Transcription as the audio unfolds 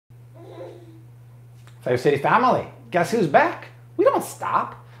Flavor City family, guess who's back? We don't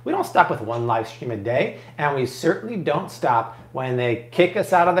stop. We don't stop with one live stream a day, and we certainly don't stop when they kick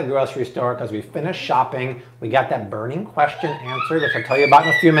us out of the grocery store because we finished shopping. We got that burning question answered, which I'll tell you about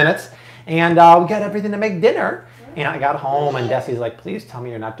in a few minutes, and we got everything to make dinner. And I got home, and Desi's like, please tell me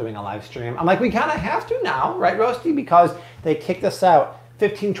you're not doing a live stream. I'm like, we kind of have to now, right, Roasty? Because they kicked us out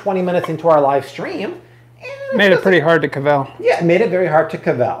 15, 20 minutes into our live stream. Made it pretty hard to cavell. Yeah, it made it very hard to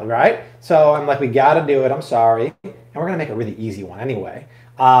cavell, right? So I'm like, we got to do it. I'm sorry. And we're going to make a really easy one anyway.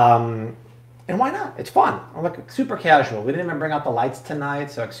 And why not? It's fun. I'm like super casual. We didn't even bring out the lights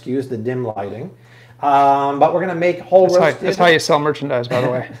tonight, so excuse the dim lighting. But we're going to make whole roasted. That's how you sell merchandise, by the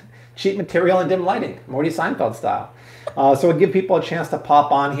way. Cheap material and dim lighting, Morty Seinfeld style. So we'll give people a chance to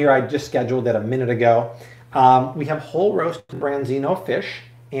pop on here. I just scheduled it a minute ago. We have whole roasted branzino fish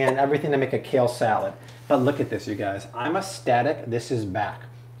and everything to make a kale salad. But look at this, you guys. I'm ecstatic. This is back.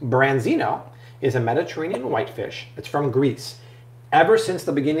 Branzino is a Mediterranean whitefish. It's from Greece. Ever since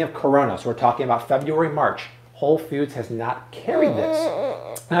the beginning of Corona, so we're talking about February, March, Whole Foods has not carried this.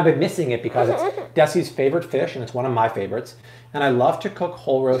 And I've been missing it because it's Desi's favorite fish, and it's one of my favorites. And I love to cook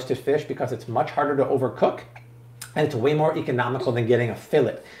whole roasted fish because it's much harder to overcook, and it's way more economical than getting a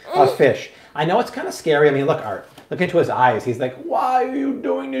fillet of fish. I know it's kind of scary. I mean, look, Art, look into his eyes. He's like, why are you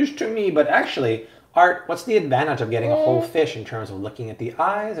doing this to me? But actually, Art, what's the advantage of getting a whole fish in terms of looking at the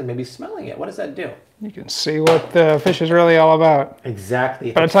eyes and maybe smelling it? What does that do? You can see what the fish is really all about.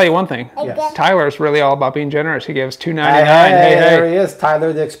 Exactly. But I'll tell you one thing. Yes. Tyler's really all about being generous. He gives $2.99. Hey, there he is,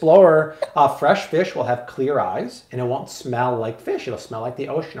 Tyler the Explorer. Fresh fish will have clear eyes, and it won't smell like fish. It'll smell like the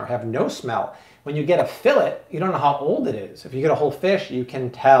ocean or have no smell. When you get a fillet, you don't know how old it is. If you get a whole fish, you can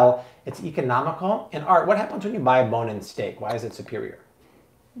tell it's economical. And Art, what happens when you buy a bone-in steak? Why is it superior?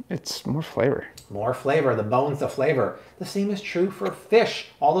 It's more flavor. More flavor. The bone's the flavor. The same is true for fish.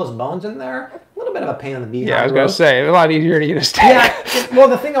 All those bones in there, a little bit of a pain in the behind. Yeah, I was going to say, a lot easier to eat a steak. Yeah, well,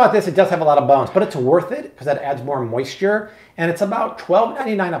 the thing about this, it does have a lot of bones, but it's worth it because that adds more moisture. And it's about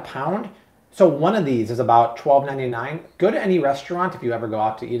 $12.99 a pound. So one of these is about $12.99. Go to any restaurant if you ever go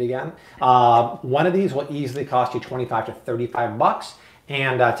out to eat again. One of these will easily cost you $25 to $35.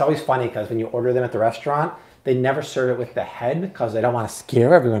 And it's always funny because when you order them at the restaurant, they never serve it with the head because they don't want to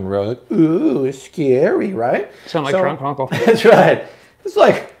scare everyone. Really, like, ooh, it's scary, right? Sound like Drunk Uncle. That's right. It's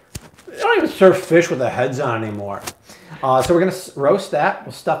like, they don't even serve fish with the heads on anymore. So we're going to roast that.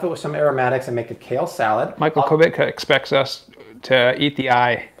 We'll stuff it with some aromatics and make a kale salad. Michael Kovic expects us to eat the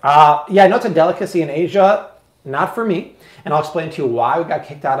eye. Yeah, I know it's a delicacy in Asia. Not for me. And I'll explain to you why we got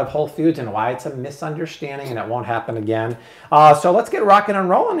kicked out of Whole Foods and why it's a misunderstanding and it won't happen again. So let's get rocking and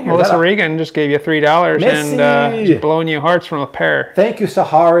rolling here. Melissa Regan just gave you $3 and she's blowing you hearts from a pair. Thank you.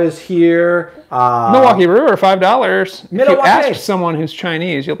 Sahara's here. Milwaukee Brewer, $5. If you Milwaukee. ask someone who's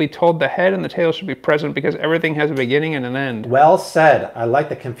Chinese, you'll be told the head and the tail should be present because everything has a beginning and an end. Well said. I like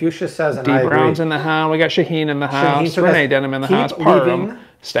that Confucius says, and I agree. Brown's in the house. We got Shaheen in the house. Renee Denham in the house. Parham.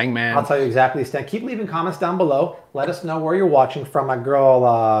 Stangman. I'll tell you exactly, Stang. Keep leaving comments down below. Let us know where you're watching from. My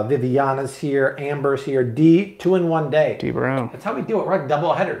girl Viviana's here. Amber's here. D, 2 in 1 day. D Brown. That's how we do it. We're like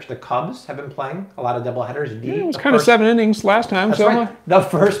double headers. The Cubs have been playing a lot of double headers. D. Yeah, it was kind of 7 innings last time. That's right. The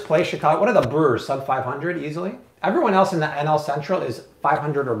first place Chicago. What are the Brewers? Sub 500 easily. Everyone else in the NL Central is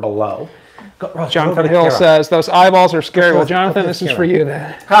 500 or below. Jonathan Hill says those eyeballs are scary. Well, Jonathan, this is for you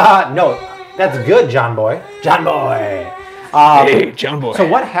then. No, that's good, John Boy. John Boy. Hey, John Boy. So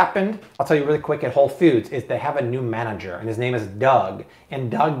what happened, I'll tell you really quick, at Whole Foods is they have a new manager, and his name is Doug. And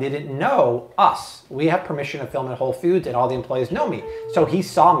Doug didn't know us. We have permission to film at Whole Foods, and all the employees know me. So he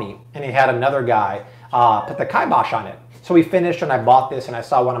saw me, and he had another guy put the kibosh on it. So we finished, and I bought this, and I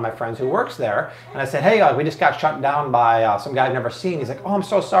saw one of my friends who works there. And I said, hey, we just got shut down by some guy I've never seen. He's like, oh, I'm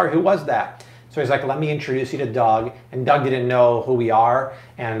so sorry. Who was that? So he's like, let me introduce you to Doug. And Doug didn't know who we are.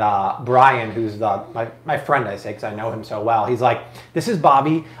 And Brian, who's my friend, I say, because I know him so well, he's like, this is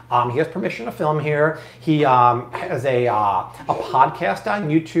Bobby. He has permission to film here. He has a podcast on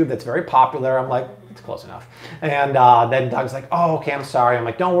YouTube that's very popular. I'm like, it's close enough. And then Doug's like, oh, okay, I'm sorry. I'm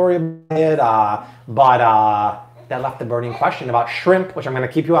like, don't worry about it. But that left the burning question about shrimp, which I'm going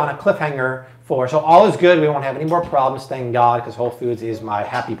to keep you on a cliffhanger for. So all is good. We won't have any more problems, thank God, because Whole Foods is my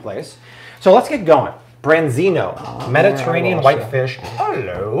happy place. So let's get going. Branzino, Mediterranean whitefish.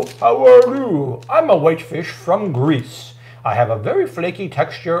 Hello, how are you? I'm a whitefish from Greece. I have a very flaky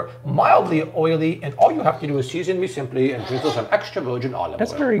texture, mildly oily, and all you have to do is season me simply and drizzle some extra virgin olive oil.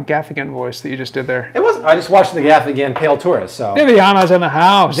 That's a very Gaffigan voice that you just did there. It was. I just watched the Gaffigan Pale Tourist, so. Viviana's in the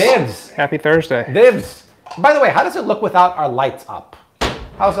house. Dibs. Happy Thursday. Dibs. By the way, how does it look without our lights up?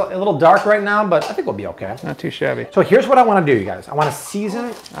 I was a little dark right now, but I think we'll be okay. Not too shabby. So here's what I want to do, you guys. I want to season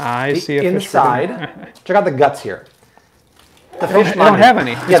the inside. Check out the guts here. The fishmonger. I don't have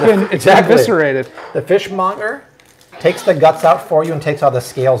any. It's been eviscerated. The fishmonger takes the guts out for you and takes all the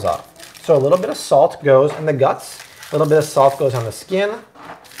scales off. So a little bit of salt goes in the guts. A little bit of salt goes on the skin.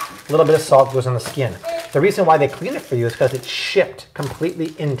 A little bit of salt goes on the skin. The reason why they clean it for you is because it's shipped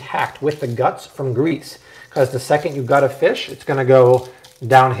completely intact with the guts from Greece. Because the second you gut a fish, it's going to go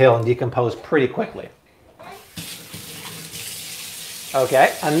downhill and decompose pretty quickly.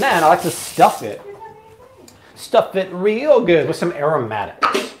 Okay, and then I like to stuff it. Stuff it real good with some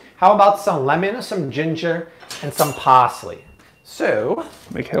aromatics. How about some lemon, some ginger, and some parsley? So,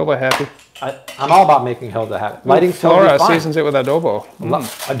 make Hilda happy. I'm all about making Hilda happy. Lighting's totally fine. Seasons it with adobo.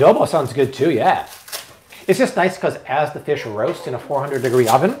 Adobo sounds good too, yeah. It's just nice because as the fish roasts in a 400-degree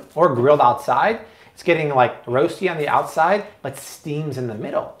oven or grilled outside, it's getting like roasty on the outside, but steams in the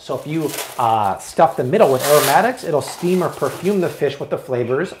middle. So if you stuff the middle with aromatics, it'll steam or perfume the fish with the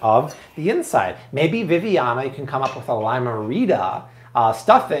flavors of the inside. Maybe Viviana, you can come up with a limerita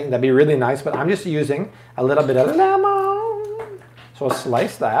stuffing. That'd be really nice, but I'm just using a little bit of lemon. So we'll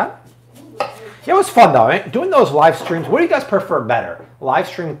slice that. Yeah, it was fun though, right? Doing those live streams. What do you guys prefer better? Live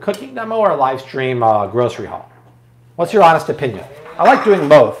stream cooking demo or live stream grocery haul? What's your honest opinion? I like doing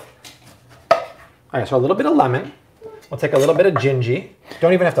both. All right, so a little bit of lemon. We'll take a little bit of gingy.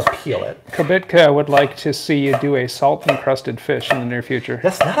 Don't even have to peel it. Kabitka would like to see you do a salt-encrusted fish in the near future.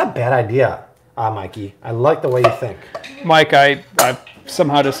 That's not a bad idea, Mikey. I like the way you think. Mike, I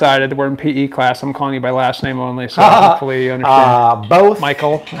somehow decided we're in PE class. I'm calling you by last name only, so hopefully you understand. Both.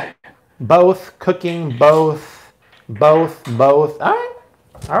 Michael. Both, cooking, both. All right.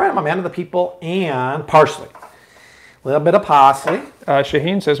 All right, I'm a man of the people. And parsley. A little bit of parsley.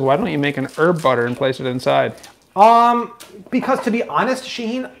 Shaheen says, why don't you make an herb butter and place it inside? Because to be honest,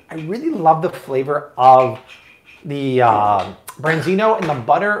 Shaheen, I really love the flavor of the branzino, and the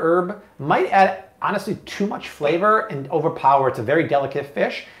butter herb might add, honestly, too much flavor and overpower. It's a very delicate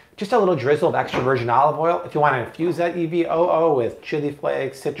fish. Just a little drizzle of extra virgin olive oil. If you want to infuse that EVOO with chili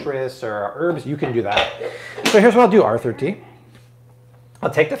flakes, citrus, or herbs, you can do that. So here's what I'll do, Arthur T.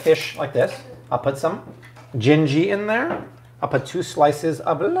 I'll take the fish like this. I'll put some gingy in there. I'll put 2 slices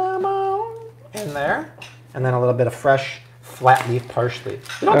of lemon in there. And then a little bit of fresh flat leaf parsley.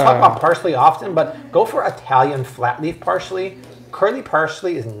 We don't talk about parsley often, but go for Italian flat leaf parsley. Curly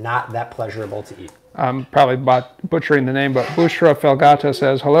parsley is not that pleasurable to eat. I'm probably butchering the name, but Bushra Felgata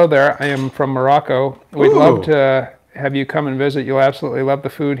says, hello there, I am from Morocco. We'd love to have you come and visit. You'll absolutely love the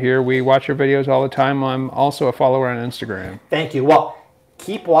food here. We watch your videos all the time. I'm also a follower on Instagram. Thank you. Well,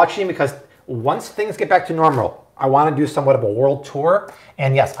 keep watching because once things get back to normal, I want to do somewhat of a world tour.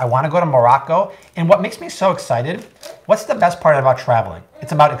 And yes, I want to go to Morocco. And what makes me so excited, what's the best part about traveling?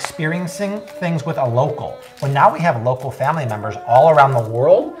 It's about experiencing things with a local. Well, now we have local family members all around the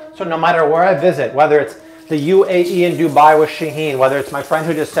world. So no matter where I visit, whether it's the UAE in Dubai with Shaheen, whether it's my friend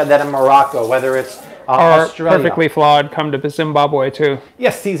who just said that in Morocco, whether it's Australia. Perfectly flawed, come to Zimbabwe too.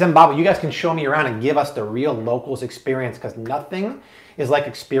 Yes, see Zimbabwe. You guys can show me around and give us the real locals experience because nothing is like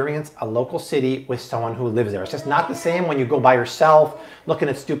experience a local city with someone who lives there. It's just not the same when you go by yourself, looking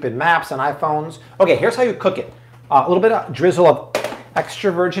at stupid maps and iPhones. Okay, here's how you cook it. A little bit of drizzle of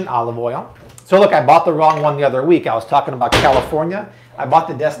extra virgin olive oil. So look, I bought the wrong one the other week. I was talking about California. I bought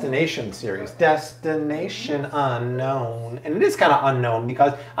the Destination series. Destination Unknown. And it is kind of unknown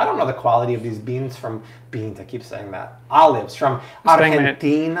because I don't know the quality of these beans from I keep saying that. Olives from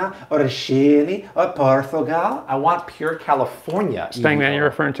Argentina or Chile or Portugal. I want pure California. Stangman, you're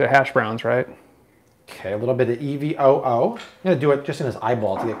referring to hash browns, right? Okay, a little bit of EVOO. I'm going to do it just in his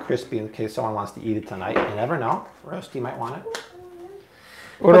eyeball to get crispy in case someone wants to eat it tonight. You never know. Roasty might want it.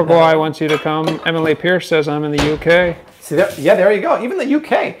 Uruguay wants you to come. Emily Pierce says I'm in the UK. See there, yeah, there you go. Even the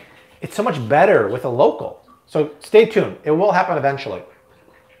UK, it's so much better with a local. So stay tuned. It will happen eventually.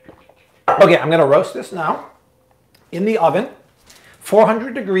 Okay, I'm going to roast this now in the oven,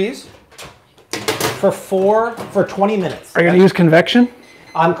 400 degrees for 20 minutes. Are you going to use convection?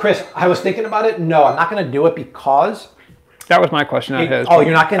 Chris, I was thinking about it. No, I'm not going to do it because... That was my question, not his. Oh,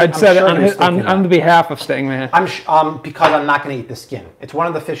 you're not going to... I'd said it on the behalf of Stangman. Because I'm not going to eat the skin. It's one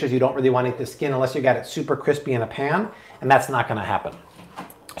of the fishes you don't really want to eat the skin unless you got it super crispy in a pan, and that's not going to happen.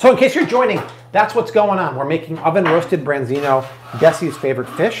 So in case you're joining, that's what's going on. We're making oven roasted branzino, Desi's favorite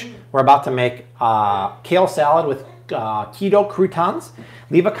fish. We're about to make kale salad with keto croutons.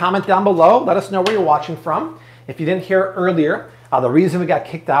 Leave a comment down below. Let us know where you're watching from. If you didn't hear earlier, The reason we got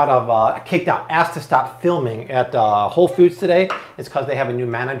asked to stop filming at Whole Foods today is because they have a new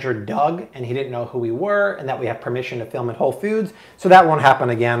manager, Doug, and he didn't know who we were and that we have permission to film at Whole Foods. So that won't happen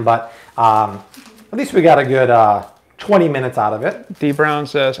again, but at least we got a good 20 minutes out of it. D. Brown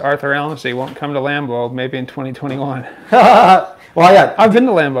says Arthur Almsey won't come to Lambeau maybe in 2021. Well, yeah. I've been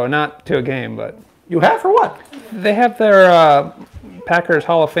to Lambeau, not to a game, but... You have for what? They have their Packers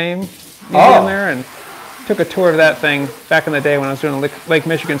Hall of Fame museum there, and took a tour of that thing back in the day when I was doing a Lake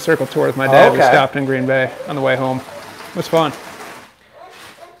Michigan Circle tour with my dad. We stopped in Green Bay on the way home. It was fun.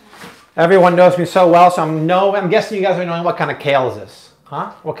 Everyone knows me so well, so I'm guessing you guys are knowing what kind of kale is this.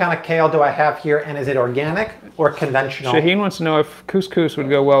 Huh? What kind of kale do I have here, and is it organic or conventional? Shaheen wants to know if couscous would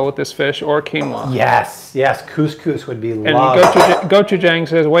go well with this fish or quinoa. Yes, couscous would be and loved. And Gochujang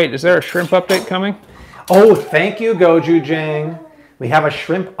says, wait, is there a shrimp update coming? Oh, thank you, Gochujang. We have a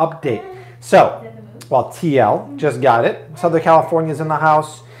shrimp update. So, well, TL just got it. Southern California's in the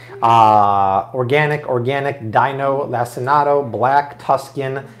house. Organic, Dino, Lacinato, Black,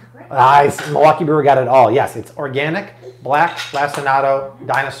 Tuscan. Milwaukee Brewer got it all. Yes, it's organic, Black, Lacinato,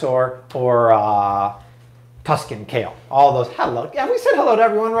 Dinosaur, or Tuscan Kale. All those. Hello. Yeah, we said hello to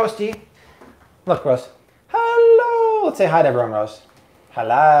everyone, Roasty. Look, Roast. Hello. Let's say hi to everyone, Roast.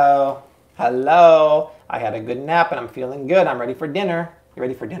 Hello. Hello. I had a good nap and I'm feeling good. I'm ready for dinner. You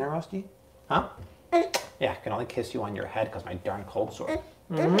ready for dinner, Roasty? Huh? Yeah, I can only kiss you on your head because my darn cold sore.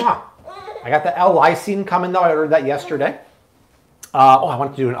 Mwah. I got the L-lysine coming, though. I ordered that yesterday. I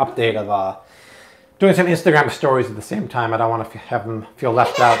wanted to do an update of doing some Instagram stories at the same time. I don't want to have them feel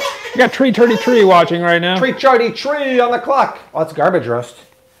left out. You got Tree watching right now. Tree on the clock. Oh, that's garbage roast.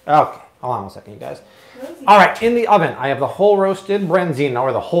 Okay, hold on a second, you guys. All right, in the oven, I have the whole roasted branzino,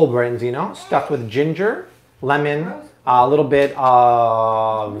 or the whole branzino, stuffed with ginger, lemon, a little bit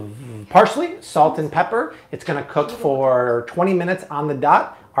of parsley, salt, and pepper. It's going to cook for 20 minutes on the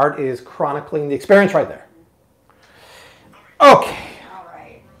dot. Art is chronicling the experience right there. Okay. All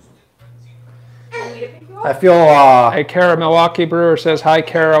right. I feel... Hey, Kara, Milwaukee Brewer says, hi,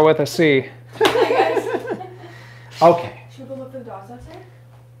 Kara, with a C. Okay. Should we go look for the dogs outside?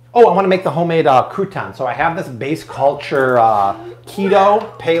 Oh, I want to make the homemade crouton. So I have this base culture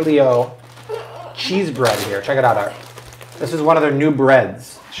keto, paleo cheese bread here. Check it out, Art. This is one of their new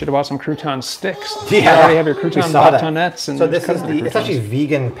breads. Should have bought some crouton sticks. Yeah, you already have your crouton batonettes. And so this is it's actually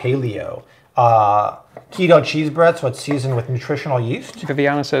vegan paleo keto cheese bread, so it's seasoned with nutritional yeast.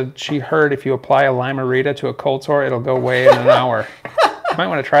 Viviana said she heard if you apply a Lime-A-Rita to a cold sore, it'll go away in an hour. You might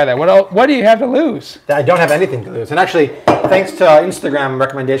want to try that. What do you have to lose? I don't have anything to lose. And actually, thanks to Instagram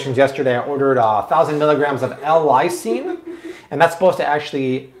recommendations yesterday, I ordered 1,000 milligrams of L-lysine, and that's supposed to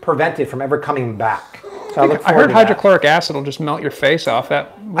actually prevent it from ever coming back. So I heard hydrochloric acid will just melt your face off.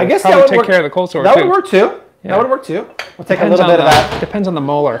 That I guess probably that would take work. care of the cold sore That too. would work too. Yeah. That would work too. We'll take Depends a little bit of that. Depends on the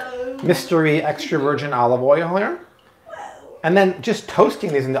molar. Mystery extra virgin olive oil here. And then just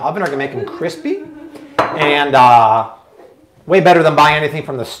toasting these in the oven are going to make them crispy. And way better than buying anything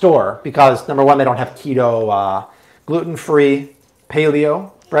from the store because, number one, they don't have keto, gluten-free,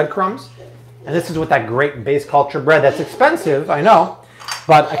 paleo breadcrumbs. And this is with that great base culture bread that's expensive, I know.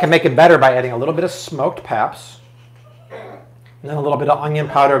 But I can make it better by adding a little bit of smoked paps. And then a little bit of onion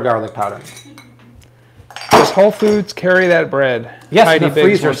powder, garlic powder. Does Whole Foods carry that bread? Yes, Heidi in the Biggs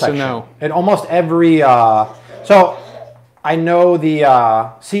freezer wants section. to know. In almost every... so I know the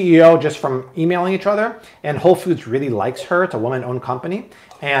CEO just from emailing each other, and Whole Foods really likes her. It's a woman-owned company.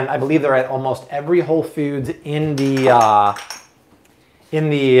 And I believe they're at almost every Whole Foods in the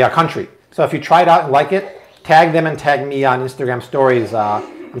country. So if you try it out and like it, tag them and tag me on Instagram stories.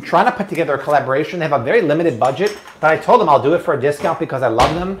 I'm trying to put together a collaboration. They have a very limited budget, but I told them I'll do it for a discount because I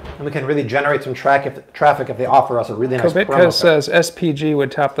love them, and we can really generate some traffic if they offer us a really nice promo code. says SPG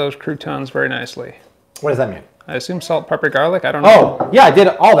would top those croutons very nicely. What does that mean? I assume salt, pepper, garlic. I don't know. Oh, yeah, I did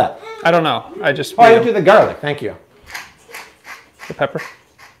all that. I don't know. I just... Oh, you do the garlic. Thank you. The pepper.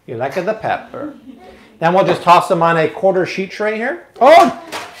 You like the pepper. Then we'll just toss them on a quarter sheet tray here. Oh,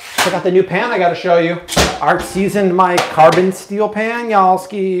 check out the new pan I got to show you. Art seasoned my carbon steel pan, y'all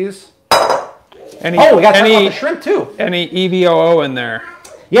skis. We got to talk about the shrimp too. Any EVOO in there?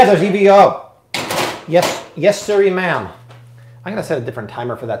 Yeah, there's EVO. Yes, sirree, ma'am. I'm going to set a different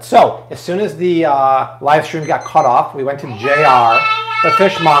timer for that. So, as soon as the live stream got cut off, we went to JR, the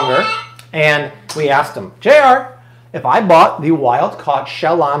fishmonger, and we asked him, JR, if I bought the wild-caught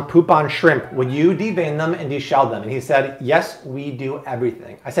shell-on, poop-on shrimp, would you devein them and deshell them? And he said, yes, we do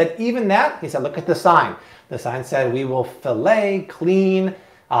everything. I said, even that? He said, look at the sign. The sign said, we will fillet, clean,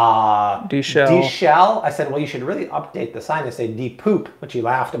 deshell. I said, well, you should really update the sign to say de-poop, which he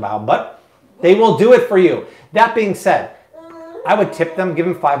laughed about, but they will do it for you. That being said, I would tip them, give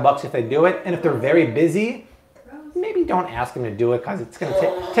them $5 if they do it. And if they're very busy, maybe don't ask them to do it because it's going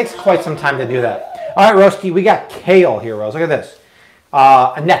to takes quite some time to do that. All right, Roski, we got Kale here, Rose. Look at this.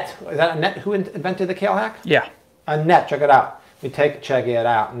 Annette. Is that Annette who invented the Kale hack? Yeah. Annette, check it out. Check it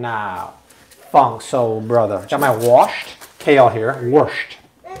out now. Feng So, brother. Got my washed Kale here. Washed.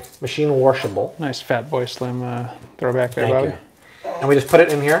 Machine washable. Nice Fat Boy Slim throwback there, Thank Bobby. you. And we just put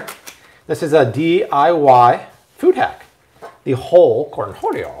it in here. This is a DIY food hack. The whole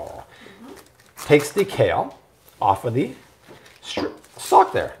cornholio takes the kale off of the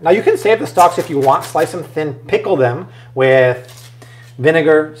stalk there. Now you can save the stalks if you want, slice them thin, pickle them with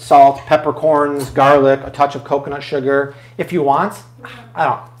vinegar, salt, peppercorns, garlic, a touch of coconut sugar. If you want,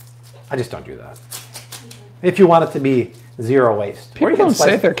 I just don't do that. If you want it to be zero waste. People don't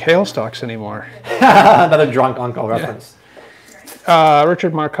save their kale stalks anymore. Another drunk uncle reference.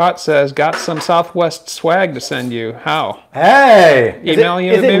 Richard Marcotte says, got some Southwest swag to send you. How? Hey! Email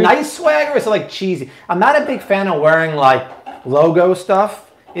you, Is it maybe? nice swag or is it like cheesy? I'm not a big fan of wearing like logo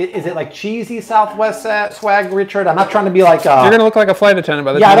stuff. Is it like cheesy Southwest swag, Richard? I'm not trying to be like... You're going to look like a flight attendant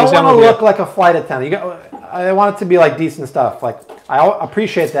by the yeah, time I don't want to you. look like a flight attendant. I want it to be like decent stuff. Like I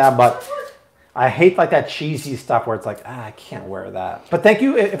appreciate that, but I hate like that cheesy stuff where it's like, I can't wear that. But thank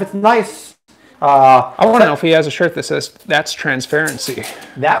you. If it's nice... I want to know if he has a shirt that says, that's transparency.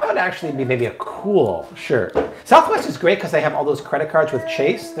 That would actually be maybe a cool shirt. Southwest is great because they have all those credit cards with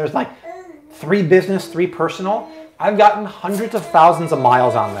Chase. There's like 3 business, 3 personal. I've gotten hundreds of thousands of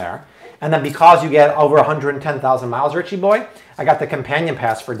miles on there. And then because you get over 110,000 miles, Richie boy, I got the companion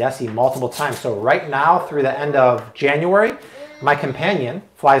pass for Desi multiple times. So right now through the end of January, my companion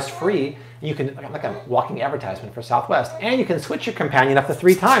flies free. You can, like a walking advertisement for Southwest, and you can switch your companion up to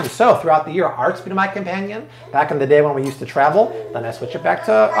 3 times. So throughout the year, Art's been my companion. Back in the day when we used to travel, then I switch it back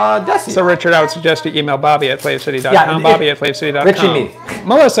to Desi. So Richard, I would suggest you email Bobby at flavecity.com, Yeah, Bobby at flavecity.com. Richie me.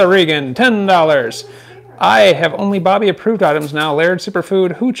 Melissa Regan, $10. I have only Bobby approved items now. Laird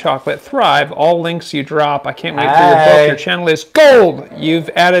Superfood, Who Chocolate, Thrive, all links you drop. I can't wait for your book. Your channel is gold. You've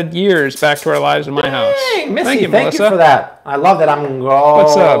added years back to our lives in my house. Hey, Missy, Thank you, thank Melissa. you for that. I love that I'm gold.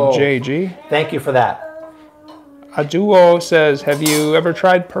 What's up, JG? Thank you for that. A duo says, have you ever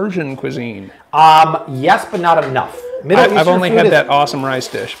tried Persian cuisine? Yes, but not enough. I've only had that awesome rice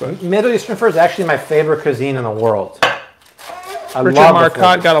dish. But Middle Eastern food is actually my favorite cuisine in the world. Richard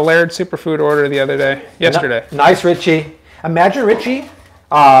Marcotte got a Laird Superfood order the other day, yesterday. Nice, Richie. Imagine, Richie,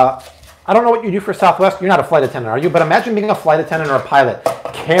 I don't know what you do for Southwest. You're not a flight attendant, are you? But imagine being a flight attendant or a pilot,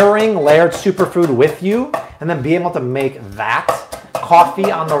 carrying Laird Superfood with you, and then being able to make that coffee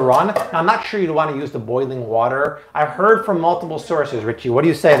on the run. Now, I'm not sure you'd want to use the boiling water. I've heard from multiple sources, Richie. What do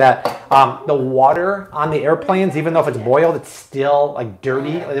you say that the water on the airplanes, even though if it's boiled, it's still like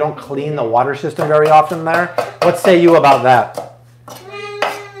dirty. They don't clean the water system very often there. What say you about that?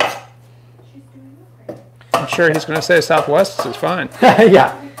 I'm sure he's going to say Southwest is fine.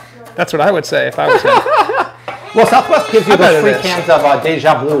 Yeah. That's what I would say if I was him. Well, Southwest gives you those free cans of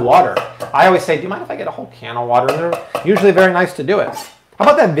Deja Blue water. I always say, do you mind if I get a whole can of water? And they're usually very nice to do it. How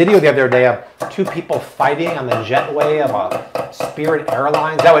about that video the other day of 2 people fighting on the jetway of a Spirit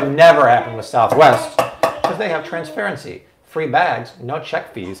Airlines? That would never happen with Southwest because they have transparency. Free bags, no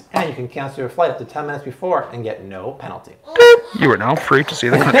check fees, and you can cancel your flight up to 10 minutes before and get no penalty. You are now free to see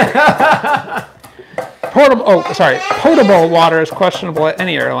the country. Potable water is questionable at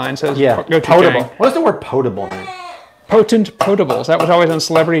any airline, says potable. What does the word potable mean? Potent potables. That was always on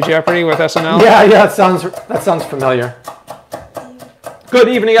Celebrity Jeopardy with SNL. Yeah, that sounds familiar. Good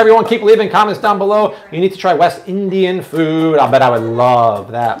evening, everyone. Keep leaving comments down below. You need to try West Indian food. I bet I would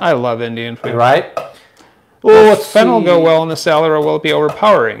love that. I love Indian food. Right? Will fennel go well in the salad, or will it be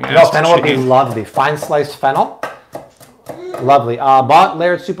overpowering? No, fennel would be lovely. Fine sliced fennel. Lovely. Bought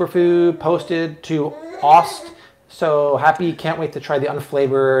Laird Superfood, posted to Ost. So happy, can't wait to try the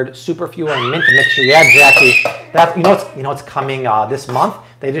unflavored Superfuel and mint mixture. Yeah, Jackie. That you know what's coming this month?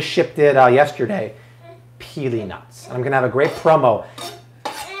 They just shipped it yesterday. Peely nuts. And I'm gonna have a great promo.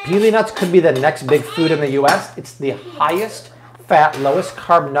 Peely nuts could be the next big food in the US. It's the highest fat, lowest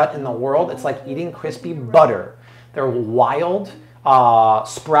carb nut in the world. It's like eating crispy butter. They're wild,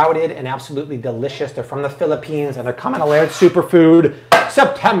 sprouted, and absolutely delicious. They're from the Philippines, and they're coming to Laird Superfood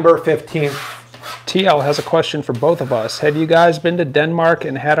September 15th. TL has a question for both of us. Have you guys been to Denmark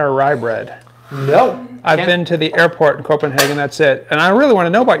and had our rye bread? No. I've been to the airport in Copenhagen, that's it. And I really want to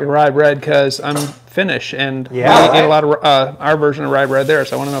know about your rye bread because I'm Finnish, and we eat a lot of our version of rye bread there,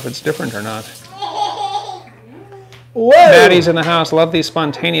 so I want to know if it's different or not. Whoa. Maddie's in the house. Love these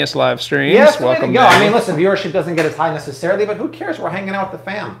spontaneous live streams. Yes, welcome. Go. I mean, listen, viewership doesn't get as high necessarily, but who cares? We're hanging out with the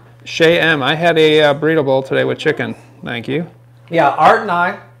fam. Shay M. I had a burrito bowl today with chicken. Thank you. Yeah, Art and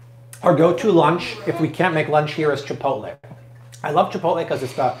I, our go-to lunch, if we can't make lunch here, is Chipotle. I love Chipotle because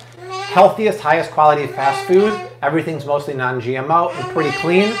it's the healthiest, highest quality fast food. Everything's mostly non-GMO and pretty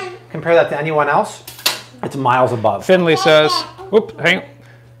clean. Compare that to anyone else, it's miles above. Finley says, whoop, hang on.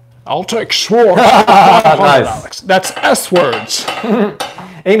 I'll take Schwartz. Nice. That's S words.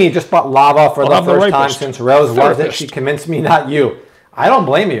 Amy just bought lava for the first time since Rose loves it. She convinced me, not you. I don't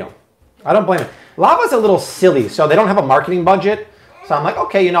blame you. I don't blame you. Lava's a little silly, so they don't have a marketing budget. So I'm like,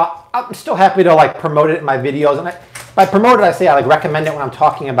 okay, you know, I'm still happy to like promote it in my videos. And by promote it, I say I like recommend it when I'm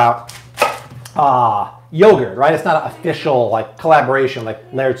talking about yogurt, right? It's not an official like collaboration like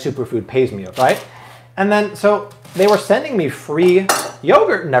Laird Superfood pays me, right? And then so they were sending me free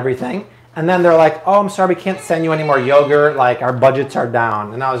yogurt and everything. And then they're like, oh, I'm sorry, we can't send you any more yogurt. Like our budgets are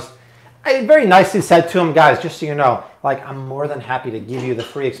down. And I very nicely said to them, guys, just so you know, like I'm more than happy to give you the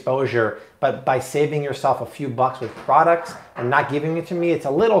free exposure, but by saving yourself a few bucks with products and not giving it to me, it's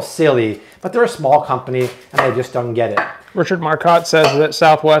a little silly, but they're a small company and they just don't get it. Richard Marcotte says that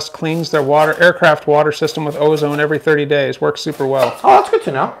Southwest cleans their aircraft water system with ozone every 30 days. Works super well. Oh, that's good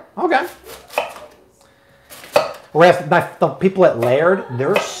to know. Okay. Whereas the people at Laird,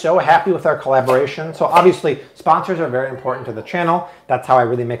 they're so happy with our collaboration. So obviously, sponsors are very important to the channel. That's how I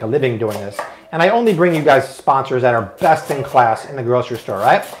really make a living doing this. And I only bring you guys sponsors that are best in class in the grocery store,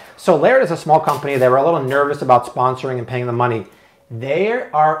 right? So Laird is a small company. They were a little nervous about sponsoring and paying the money. They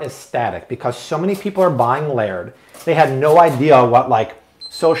are ecstatic because so many people are buying Laird. They had no idea what like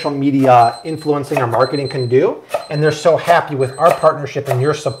social media influencing or marketing can do. And they're so happy with our partnership and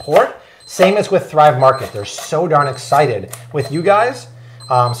your support. Same as with Thrive Market. They're so darn excited with you guys.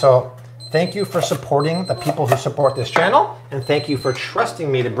 So thank you for supporting the people who support this channel. And thank you for trusting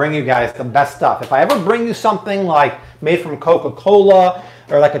me to bring you guys the best stuff. If I ever bring you something like made from Coca-Cola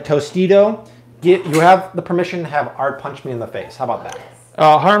or like a Tostito, you have the permission to have Art punch me in the face. How about that?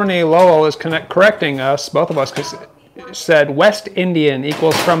 Harmony Lowell is correcting us, both of us, because said West Indian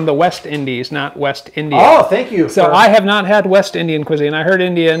equals from the West Indies, not West India. Oh, thank you. So I have not had West Indian cuisine. I heard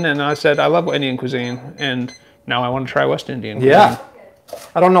Indian, and I said I love Indian cuisine, and now I want to try West Indian cuisine. Yeah.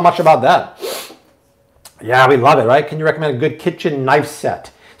 I don't know much about that. Yeah, we love it, right? Can you recommend a good kitchen knife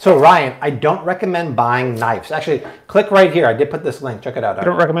set? So Ryan, I don't recommend buying knives. Actually, click right here. I did put this link. Check it out. I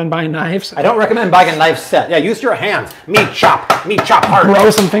don't recommend buying knives? I don't recommend buying a knife set. Yeah, use your hands. Meat chop hard. Grow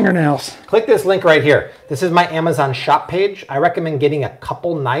some fingernails. Click this link right here. This is my Amazon shop page. I recommend getting a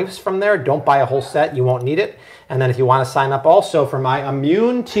couple knives from there. Don't buy a whole set. You won't need it. And then if you want to sign up also for my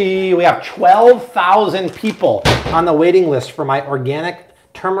immune tea, we have 12,000 people on the waiting list for my organic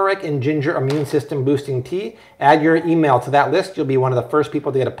turmeric and ginger immune system boosting tea. Add your email to that list. You'll be one of the first people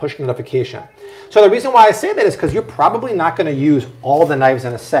to get a push notification. So the reason why I say that is because you're probably not going to use all the knives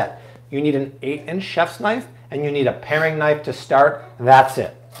in a set. You need an 8-inch chef's knife and you need a paring knife to start. That's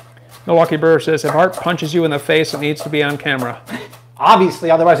it. Milwaukee Brewer says, if Art punches you in the face, it needs to be on camera.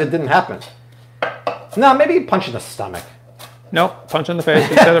 Obviously, otherwise it didn't happen. No, maybe punch in the stomach. Nope, punch in the face.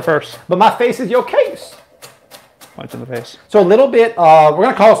 You said it first. But my face is your case. Punch in the face. So a little bit, we're going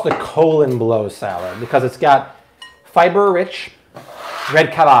to call this the colon blow salad because it's got fiber-rich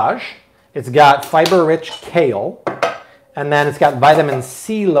red cabbage, it's got fiber-rich kale, and then it's got vitamin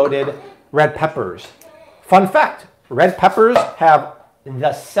C-loaded red peppers. Fun fact, red peppers have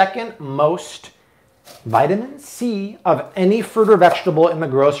the second most vitamin C of any fruit or vegetable in the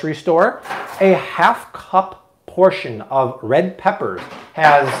grocery store. A half-cup portion of red peppers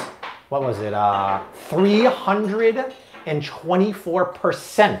has, what was it,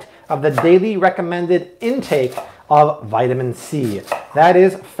 324% of the daily recommended intake of vitamin C. That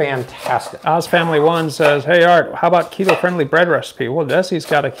is fantastic. Oz Family One says, hey Art, how about keto-friendly bread recipe? Well, Desi's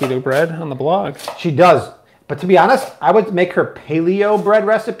got a keto bread on the blog. She does. But to be honest, I would make her paleo bread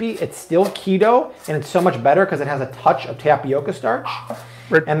recipe. It's still keto, and it's so much better because it has a touch of tapioca starch.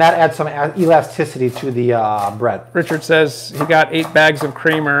 And that adds some elasticity to the bread. Richard says he got 8 bags of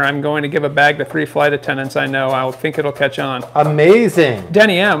creamer. I'm going to give a bag to 3 flight attendants I know. I think it'll catch on. Amazing.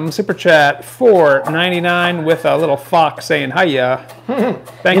 Denny M, super chat, $4.99 with a little fox saying hiya.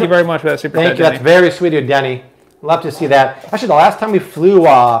 Thank you very much for that super chat, Thank you. Denny. That's very sweet of you, Denny. Love to see that. Actually, the last time we flew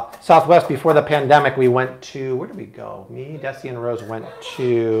Southwest before the pandemic, we went to, where did we go? Me, Desi, and Rose went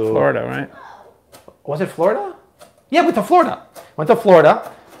to... Florida, right? Was it Florida? Yeah, went to Florida. Went to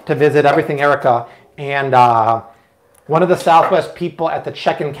Florida to visit Everything Erica, and one of the Southwest people at the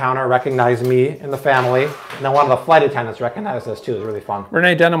check-in counter recognized me and the family, and then one of the flight attendants recognized us too. It was really fun.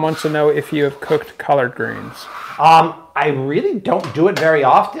 Renee Denham wants to know if you have cooked collard greens. I really don't do it very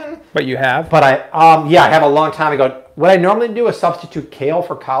often. But you have? But yeah, I have a long time ago. What I normally do is substitute kale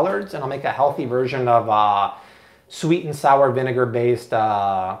for collards, and I'll make a healthy version of sweet and sour vinegar-based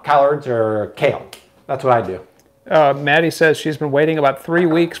collards or kale. That's what I do. Maddie says she's been waiting about 3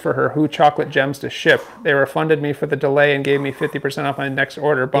 weeks for her Who chocolate gems to ship. They refunded me for the delay and gave me 50% off my next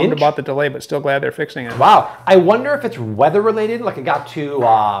order. Bummed about the delay, but still glad they're fixing it. Wow. I wonder if it's weather related, like it got too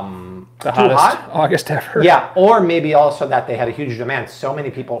the hottest hot. August ever. Yeah, or maybe also that they had a huge demand. So many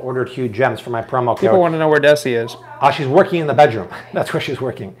people ordered huge gems for my promo code. People want to know where Desi is. She's working in the bedroom. That's where she's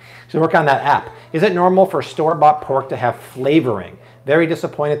working. She's working on that app. Is it normal for store-bought pork to have flavoring? Very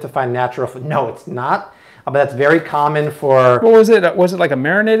disappointed to find natural food. No, it's not. But that's very common for... What was it? Was it like a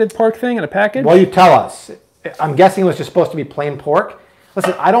marinated pork thing in a package? Well, you tell us. I'm guessing it was just supposed to be plain pork.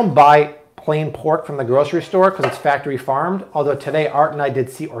 Listen, I don't buy plain pork from the grocery store because it's factory farmed. Although today, Art and I did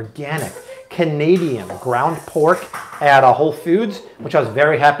see organic, Canadian ground pork at Whole Foods, which I was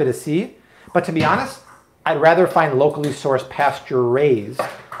very happy to see. But to be honest, I'd rather find locally sourced pasture-raised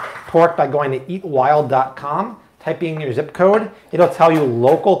pork by going to eatwild.com. Typing in your zip code, it'll tell you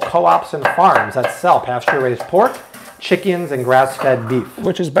local co-ops and farms that sell pasture-raised pork, chickens, and grass-fed beef.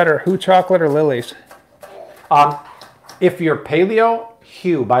 Which is better, Who chocolate or Lily's? If you're paleo,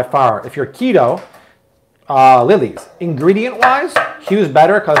 Hugh by far. If you're keto, Lily's. Ingredient-wise, Hugh's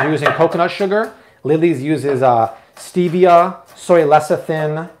better because you're using coconut sugar. Lily's uses stevia, soy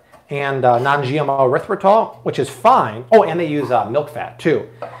lecithin, and non-GMO erythritol, which is fine. Oh, and they use milk fat too.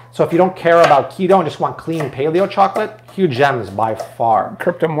 So if you don't care about keto and just want clean paleo chocolate, Hugh Gems by far.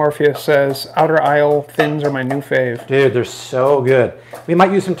 Cryptomorpheus says, outer aisle thins are my new fave. Dude, they're so good. We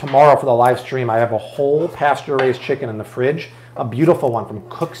might use them tomorrow for the live stream. I have a whole pasture-raised chicken in the fridge, a beautiful one from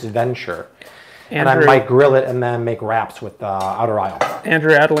Cook's Venture. And I might grill it and then make wraps with outer aisle.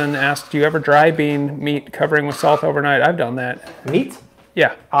 Andrew Adeline asked, do you ever dry bean meat covering with salt overnight? I've done that. Meat?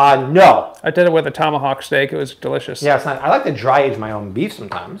 Yeah. No. I did it with a tomahawk steak. It was delicious. Yeah, it's not. I like to dry age my own beef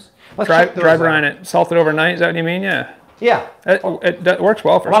sometimes. Dry brine it. Salt it overnight. Is that what you mean? Yeah. Yeah. It works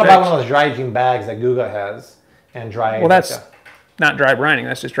well for steaks. I want to buy one of those dry aging bags that Guga has and dry age. Well, that's not dry brining.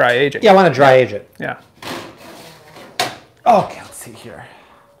 That's just dry aging. Yeah, I want to dry age it. Yeah. Okay, let's see here.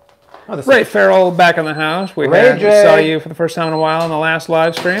 Ray Farrell back in the house. We saw you for the first time in a while in the last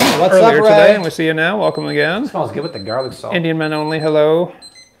live stream earlier today, and we see you now. Welcome again. It smells good with the garlic salt. Indian men only. Hello.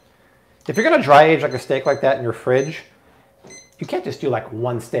 If you're gonna dry age like a steak like that in your fridge, you can't just do like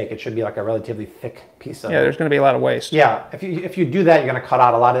one steak. It should be like a relatively thick piece of. Yeah, there's gonna be a lot of waste. Yeah, if you do that, you're gonna cut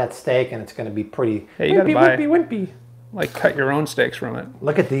out a lot of that steak, and it's gonna be pretty. Yeah, you gotta buy wimpy. Like cut your own steaks from it.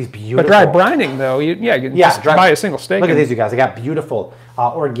 Look at these beautiful. But dry brining though, you can just buy a single steak. Look at these, you guys. I got beautiful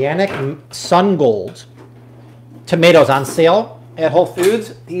organic Sun Gold tomatoes on sale at Whole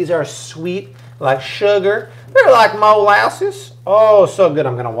Foods. These are sweet like sugar. They're like molasses. Oh, so good.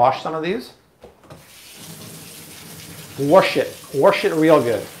 I'm gonna wash some of these. Wash it real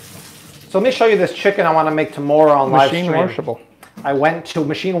good. So let me show you this chicken I want to make tomorrow on live stream. Machine washable.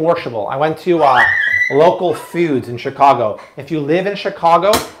 I went to Local Foods in Chicago. If you live in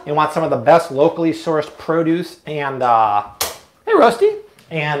Chicago and want some of the best locally sourced produce and hey Roasty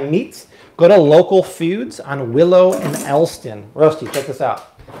and meats, go to Local Foods on Willow and Elston. Roasty, check this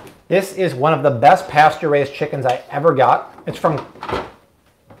out. This is one of the best pasture-raised chickens I ever got. It's from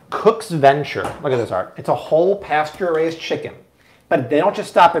Cook's Venture. Look at this, Art. It's a whole pasture-raised chicken, but they don't just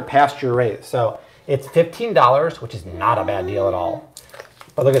stop at pasture-raised. So it's $15, which is not a bad deal at all.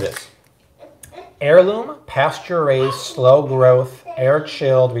 But look at this. Heirloom, pasture-raised, slow growth,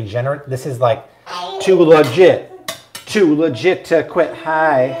 air-chilled, regenerate. This is like too legit to quit.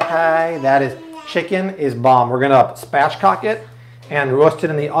 Hi. That is, chicken is bomb. We're gonna spatchcock it and roast it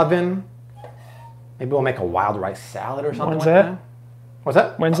in the oven. Maybe we'll make a wild rice salad or something. When's that? What's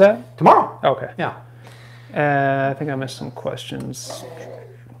that? When's that? Tomorrow. Okay. Yeah. I think I missed some questions.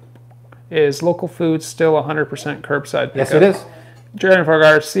 Is Local Foods still 100% curbside pickup? Yes, it is. Jennifer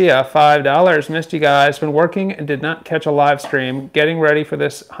Garcia, $5. Missed you guys. Been working and did not catch a live stream. Getting ready for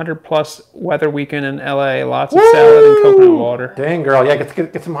this 100+ weather weekend in LA. Lots of salad and coconut water. Dang, girl. Yeah,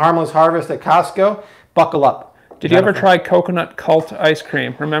 get some Harmless Harvest at Costco. Buckle up. Did you ever try Coconut Cult ice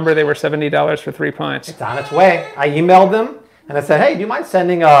cream? Remember, they were $70 for 3 pints. It's on its way. I emailed them and I said, hey, do you mind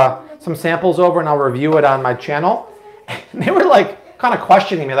sending some samples over and I'll review it on my channel? And they were like kind of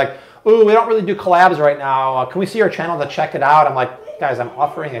questioning me, like, ooh, we don't really do collabs right now. Can we see your channel to check it out? I'm like, guys, I'm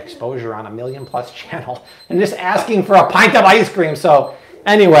offering exposure on a 1 million+ channel and just asking for a pint of ice cream. So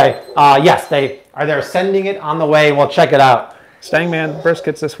anyway, yes, they're sending it on the way. We'll check it out. Stangman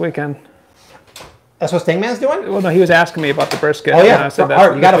briskets this weekend. That's what Stangman's doing? Well, no, he was asking me about the brisket. Oh, yeah. I said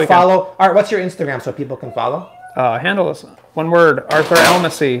Art, you got to follow. Art, what's your Instagram so people can follow? Handle is one word, Arthur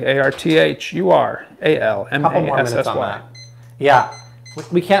Almasy, ARTHURALMASSY. Couple more minutes on that. Yeah.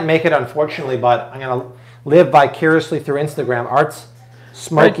 We can't make it, unfortunately, but I'm going to live vicariously through Instagram. Art's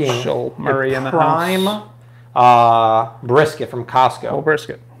smoking Rachel Murray in the prime brisket from Costco. Whole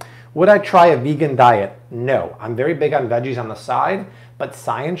brisket. Would I try a vegan diet? No. I'm very big on veggies on the side, but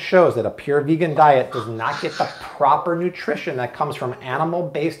science shows that a pure vegan diet does not get the proper nutrition that comes from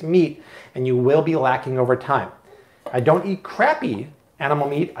animal-based meat, and you will be lacking over time. I don't eat crappy animal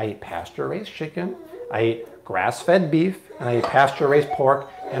meat. I eat pasture-raised chicken, I eat grass-fed beef, and I eat pasture-raised pork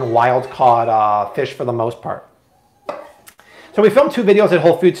and wild-caught fish for the most part. So we filmed 2 videos at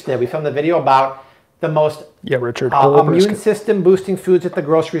Whole Foods today. We filmed a video about the most Richard, immune system boosting foods at the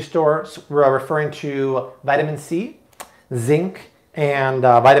grocery store. We're referring to vitamin C, zinc, and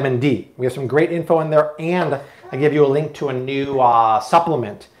vitamin D. We have some great info in there, and I give you a link to a new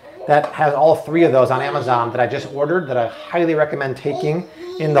supplement that has all 3 of those on Amazon that I just ordered that I highly recommend taking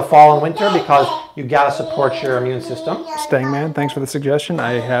in the fall and winter because you got to support your immune system. Stangman, thanks for the suggestion.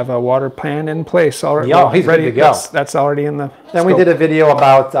 I have a water plan in place already. Yo, he's ready to go. That's already in the Then we did a video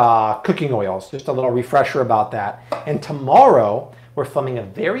about cooking oils, just a little refresher about that. And tomorrow we're filming a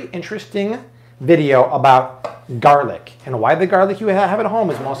very interesting video about garlic and why the garlic you have at home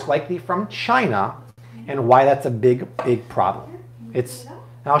is most likely from China and why that's a big, big problem.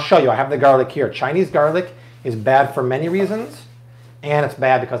 And I'll show you. I have the garlic here. Chinese garlic is bad for many reasons, and it's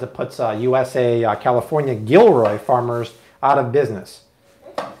bad because it puts California Gilroy farmers out of business.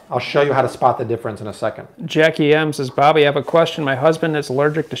 I'll show you how to spot the difference in a second. Jackie M says, Bobby, I have a question. My husband is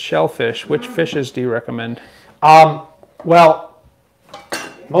allergic to shellfish. Which fishes do you recommend? Well,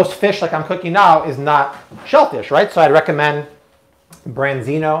 most fish like I'm cooking now is not shellfish, right? So I'd recommend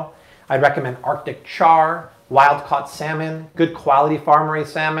branzino. I'd recommend Arctic char, wild-caught salmon, good quality farm-raised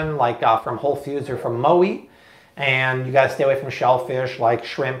salmon like from Whole Foods or from Moe. And you got to stay away from shellfish like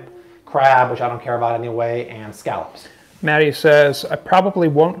shrimp, crab, which I don't care about anyway, and scallops. Maddie says, I probably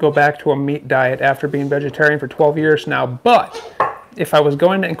won't go back to a meat diet after being vegetarian for 12 years now, but if I was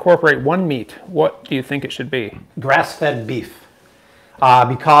going to incorporate one meat, what do you think it should be? Grass-fed beef.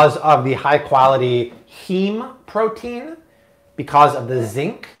 Because of the high-quality heme protein, because of the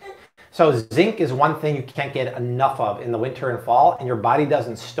zinc. So zinc is one thing you can't get enough of in the winter and fall, and your body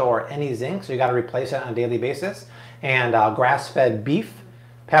doesn't store any zinc, so you got to replace it on a daily basis. And grass-fed beef,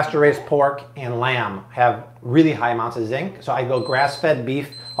 pasture-raised pork, and lamb have really high amounts of zinc. So I go grass-fed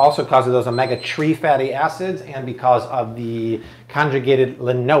beef also because of those omega-3 fatty acids and because of the conjugated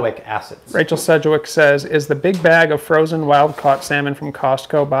linoleic acids. Rachel Sedgwick says, is the big bag of frozen wild-caught salmon from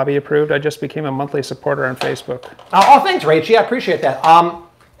Costco Bobby approved? I just became a monthly supporter on Facebook. Oh, thanks, Rachel. I appreciate that.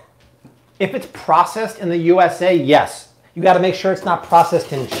 If it's processed in the USA, yes. You got to make sure it's not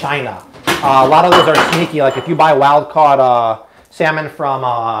processed in China. A lot of those are sneaky. Like if you buy wild-caught salmon from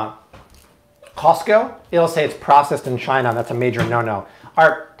Costco, it'll say it's processed in China. That's a major no-no.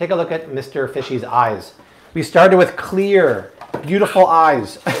 Art, take a look at Mr. Fishy's eyes. We started with clear, beautiful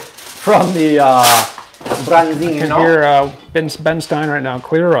eyes from the Branzino. You can hear Ben Stein right now.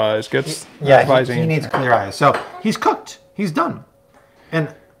 Clear eyes. Yeah, he needs clear eyes. So he's cooked. He's done.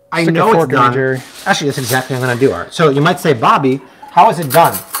 And I Stick know a fork it's in me, done. Jerry. Actually, that's exactly what I'm going to do, Art. So you might say, Bobby, how is it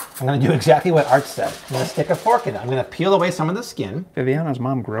done? I'm going to do exactly what Art said. I'm going to stick a fork in it. I'm going to peel away some of the skin. Viviana's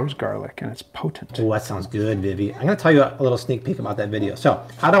mom grows garlic, and it's potent. Oh, that sounds good, Vivi. I'm going to tell you a little sneak peek about that video. So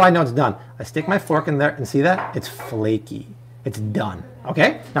how do I know it's done? I stick my fork in there, and see that? It's flaky. It's done.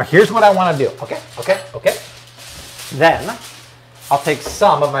 Okay? Now, here's what I want to do. Okay. Then I'll take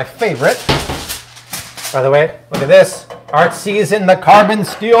some of my favorite. By the way, look at this. Art seasoned the carbon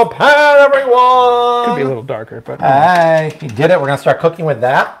steel pan, everyone! Could be a little darker, but... Hey, he did it. We're going to start cooking with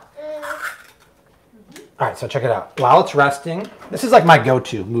that. All right, so check it out. While it's resting, this is like my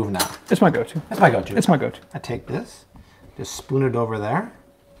go-to move now. It's my go-to. That's my go-to. It's my go-to. I take this, just spoon it over there.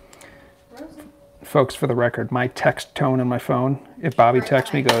 Folks, for the record, my text tone on my phone, if Bobby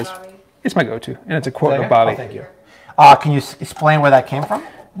texts me, goes, it's my go-to. And it's a quote of Bobby. Oh, thank you. Can you explain where that came from?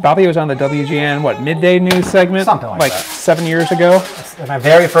 Bobby was on the WGN, midday news segment? Something like that. 7 years ago. It's my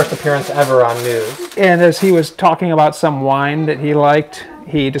very first appearance ever on news. And as he was talking about some wine that he liked,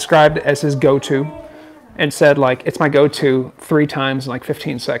 he described it as his go-to and said, it's my go-to 3 times in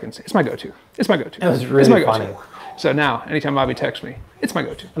 15 seconds. It's my go-to. It's my go-to. It was really funny. So now, anytime Bobby texts me, it's my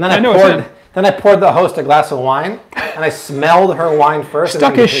go-to. And then I poured the host a glass of wine, and I smelled her wine first.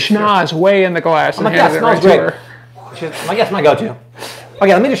 Stuck his schnoz way in the glass and handed it right to her. I'm like, yes, my go-to.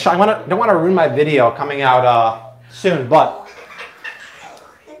 Okay, let me just show. Don't want to ruin my video coming out soon, but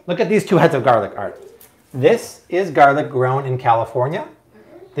look at these 2 heads of garlic, Art. This is garlic grown in California.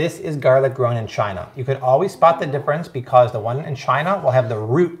 This is garlic grown in China. You could always spot the difference because the one in China will have the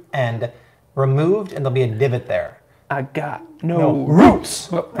root end removed and there'll be a divot there. I got no roots.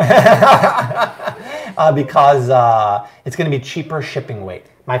 because it's going to be cheaper shipping weight.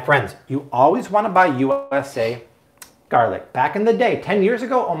 My friends, you always want to buy USA garlic. Back in the day, 10 years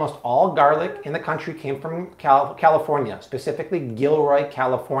ago, almost all garlic in the country came from California, specifically Gilroy,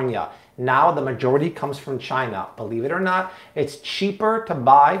 California. Now the majority comes from China. Believe it or not, it's cheaper to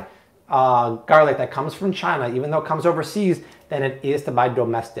buy garlic that comes from China, even though it comes overseas, than it is to buy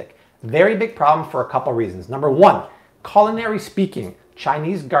domestic. Very big problem for a couple reasons. Number one, culinary speaking,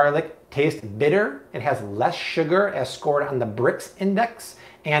 Chinese garlic tastes bitter. It has less sugar as scored on the BRICS index.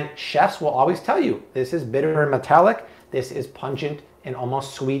 And chefs will always tell you, this is bitter and metallic. This is pungent and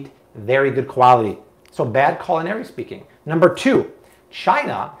almost sweet. Very good quality. So bad culinary speaking. Number two,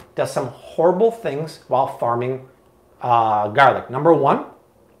 China does some horrible things while farming garlic. Number one,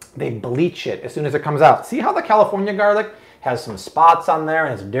 they bleach it as soon as it comes out. See how the California garlic has some spots on there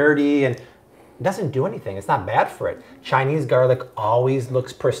and it's dirty and it doesn't do anything. It's not bad for it. Chinese garlic always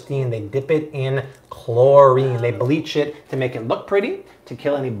looks pristine. They dip it in chlorine. They bleach it to make it look pretty, to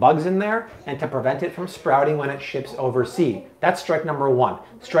kill any bugs in there, and to prevent it from sprouting when it ships overseas. That's strike number one.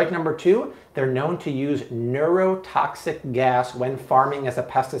 Strike number two, they're known to use neurotoxic gas when farming as a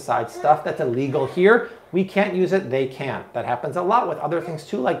pesticide, stuff that's illegal here. We can't use it, they can. That happens a lot with other things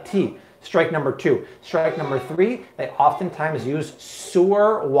too, like tea. Strike number two. Strike number three, they oftentimes use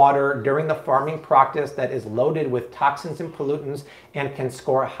sewer water during the farming practice that is loaded with toxins and pollutants and can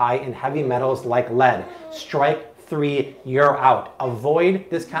score high in heavy metals like lead. Strike three, you're out. Avoid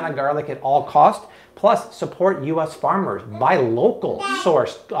this kind of garlic at all costs. Plus, support U.S. farmers. Buy local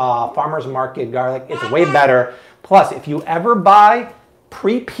sourced farmers market garlic. It's way better. Plus, if you ever buy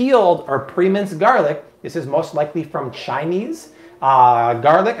pre-peeled or pre-minced garlic, this is most likely from Chinese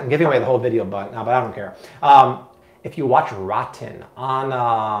garlic. I'm giving away the whole video, but I don't care. If you watch Rotten on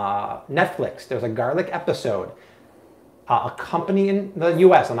Netflix, there's a garlic episode. A company in the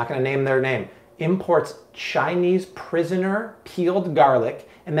U.S., I'm not going to name their name, imports Chinese prisoner peeled garlic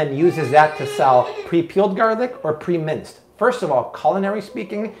and then uses that to sell pre-peeled garlic or pre-minced. First of all, culinary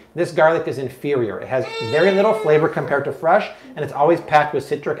speaking, this garlic is inferior. It has very little flavor compared to fresh, and it's always packed with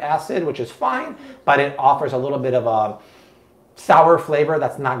citric acid, which is fine, but it offers a little bit of a sour flavor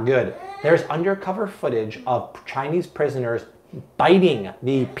that's not good. There's undercover footage of Chinese prisoners biting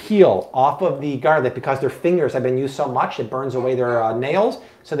the peel off of the garlic because their fingers have been used so much it burns away their nails,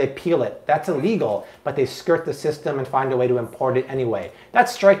 so they peel it. That's illegal, but they skirt the system and find a way to import it anyway.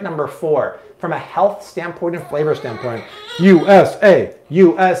 That's strike number four. From a health standpoint and flavor standpoint,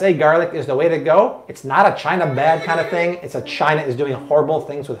 USA garlic is the way to go. It's not a China bad kind of thing. It's a China is doing horrible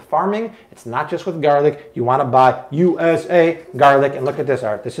things with farming. It's not just with garlic. You want to buy USA garlic. And look at this,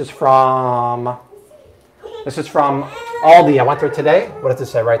 Art. This is from Aldi. I went there today. What does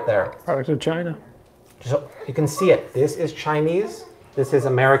it say right there? Products of China. So you can see it. This is Chinese. This is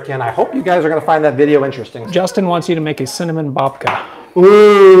American. I hope you guys are going to find that video interesting. Justin wants you to make a cinnamon babka.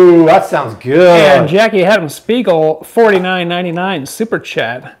 Ooh, that sounds good. And Jackie Hatton Spiegel, $49.99 super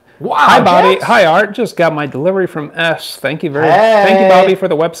chat. Wow, hi, Bobby. Jax. Hi, Art. Just got my delivery from S. Thank you Thank you, Bobby, for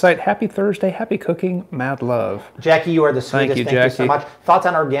the website. Happy Thursday. Happy cooking. Mad love. Jackie, you are the sweetest. Thank you so much. Thoughts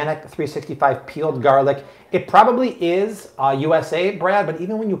on organic 365 peeled garlic? It probably is USA, Brad, but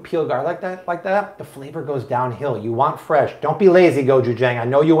even when you peel garlic like that, the flavor goes downhill. You want fresh. Don't be lazy, Goju Jang. I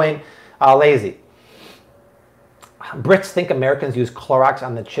know you ain't lazy. Brits think Americans use Clorox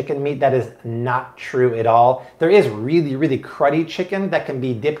on the chicken meat. That is not true at all. There is really, really cruddy chicken that can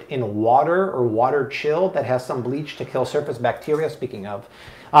be dipped in water or water chilled that has some bleach to kill surface bacteria, speaking of.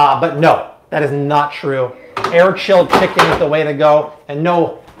 But no, that is not true. Air chilled chicken is the way to go. And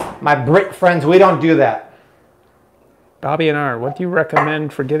no, my Brit friends, we don't do that. Bobby and Art, what do you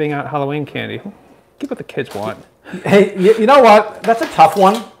recommend for giving out Halloween candy? Give what the kids want. Hey, you know what? That's a tough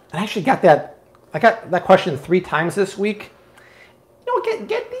one. I actually got that. I got that question 3 times this week. You know,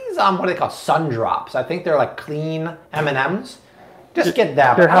 get these what do they call sun drops? I think they're like clean M&Ms. Just get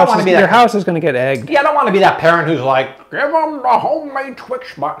that. Your house is going to get egged. Yeah, I don't want to be that parent who's like, give them a homemade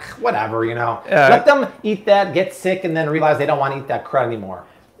Twix bar, whatever, you know. Let them eat that, get sick, and then realize they don't want to eat that crud anymore.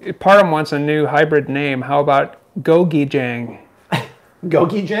 Parham wants a new hybrid name. How about Gogi Jang?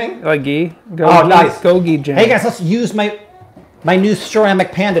 Gogi Jang? Like ghee? Oh, nice. Gogi Jang. Hey guys, let's use my new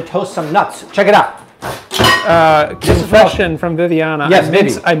ceramic pan to toast some nuts. Check it out. Confession from Viviana.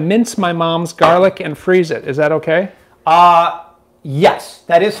 Yes, I mince my mom's garlic and freeze it. Is that okay? Yes,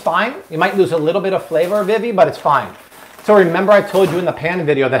 that is fine. You might lose a little bit of flavor, Vivi, but it's fine. So remember I told you in the pan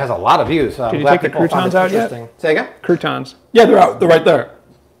video that has a lot of views. Did you take the croutons out yet? Say again? Croutons. Yeah, they're out. They're right there.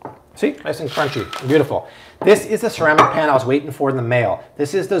 See? Nice and crunchy. Beautiful. This is the ceramic pan I was waiting for in the mail.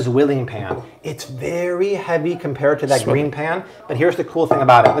 This is the Zwilling pan. It's very heavy compared to that green pan, but here's the cool thing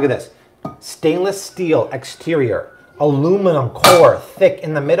about it. Look at this. stainless steel exterior, aluminum core, thick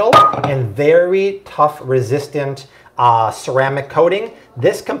in the middle, and very tough, resistant ceramic coating.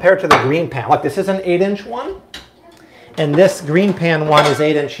 This compared to the green pan, look, this is an 8-inch one, and this green pan one is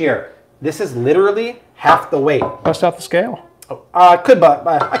 8-inch here. This is literally half the weight. Bust out the scale. I could, but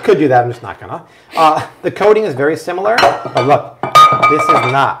I could do that. I'm just not gonna. The coating is very similar, but look, this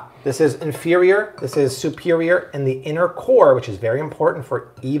is not. This is inferior. This is superior, and the inner core, which is very important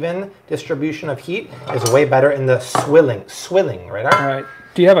for even distribution of heat, is way better in the swilling, right? All right.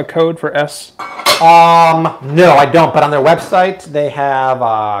 Do you have a code for S? No, I don't. But on their website, they have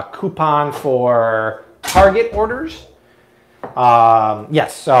a coupon for Target orders.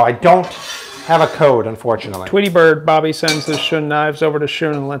 Yes, so I don't have a code, unfortunately. Tweety Bird, Bobby sends his Shun knives over to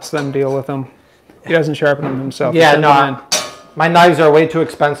Shun and lets them deal with them. He doesn't sharpen them himself. Yeah, no, my knives are way too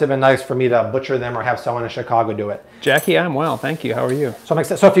expensive and nice for me to butcher them or have someone in Chicago do it. Jackie, I'm well, thank you. How are you? So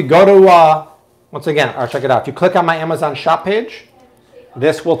if you go to, once again, or check it out. If you click on my Amazon shop page,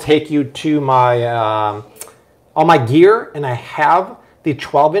 this will take you to my all my gear, and I have the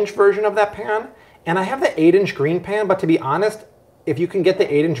 12-inch version of that pan, and I have the 8-inch green pan, but to be honest, if you can get the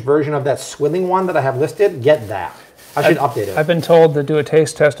 8-inch version of that swilling one that I have listed, get that. I should update it. I've been told to do a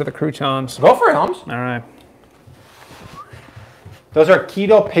taste test of the croutons. Go for it, Holmes. All right. Those are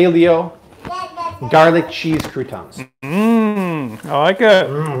keto, paleo, garlic cheese croutons. Mmm, I like it.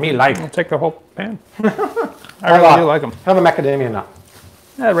 Me like. I'll take the whole pan. I really do like them. Have a macadamia nut.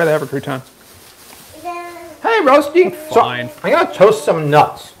 I'd rather have a crouton. Hey, Roasty. Fine. So, I'm going to toast some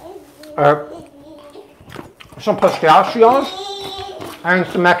nuts. Some pistachios and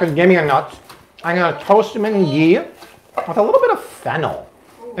some macadamia nuts. I'm going to toast them in ghee with a little bit of fennel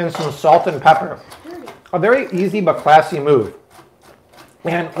and some salt and pepper. A very easy but classy move.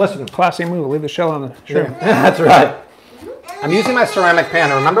 And listen. Classy move. Leave the shell on the shrimp. That's right. I'm using my ceramic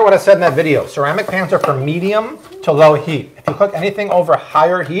pan. Remember what I said in that video. Ceramic pans are for medium to low heat. If you cook anything over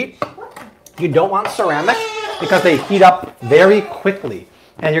higher heat, you don't want ceramic because they heat up very quickly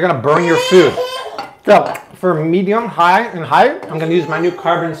and you're going to burn your food. So for medium, high, and high, I'm going to use my new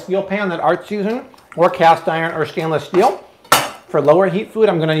carbon steel pan that Art's using, or cast iron or stainless steel. For lower heat food,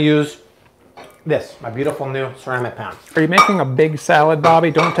 I'm going to use this, my beautiful new ceramic pan. Are you making a big salad, Bobby?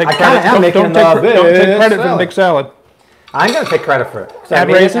 Don't take credit. Don't take credit for the big salad. I'm going to take credit for it. Add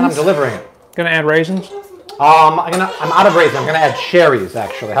raisins? And I'm delivering it. Gonna add raisins? I'm out of raisins. I'm going to add cherries,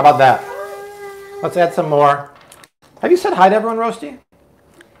 actually. How about that? Let's add some more. Have you said hi to everyone, Roasty?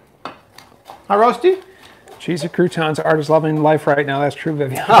 Hi, Roasty? Cheesy croutons. Art is loving life right now. That's true,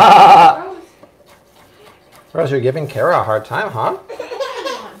 Vivian. Rose, you're giving Kara a hard time, huh?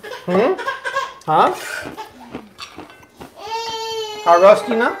 Huh? Hi,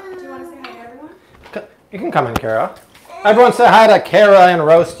 Roastina? Do you want to say hi to everyone? You can come in, Kara. Everyone say hi to Kara and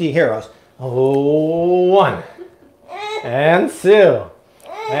Roasty Heroes. 1 and 2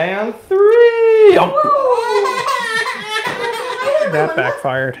 and 3. That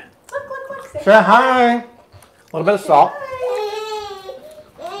backfired. Say hi. A little bit of salt.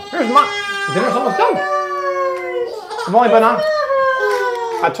 Here's mine. Dinner's almost done. I've only been on.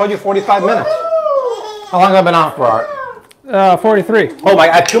 I told you 45 minutes. How long have I been on for, Art? 43. Oh, I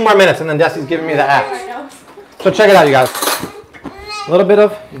have 2 more minutes, and then Desi's giving me the axe. So check it out, you guys. A little bit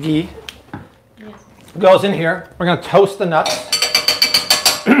of ghee goes in here. We're going to toast the nuts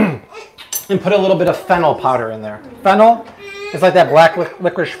and put a little bit of fennel powder in there. Fennel is like that black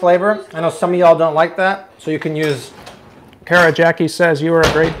licorice flavor. I know some of y'all don't like that, so you can use... Kara, Jackie says you are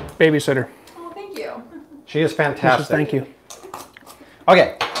a great babysitter. Oh, thank you. She is fantastic. Thank you.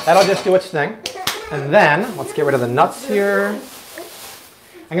 Okay, that'll just do its thing. And then, let's get rid of the nuts here.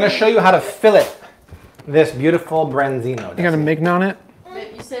 I'm going to show you how to fillet this beautiful branzino. You got a mignon on it?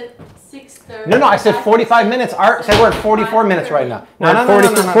 But you said 6:30. No, I said 45 minutes. Art said we're at 44 minutes right now.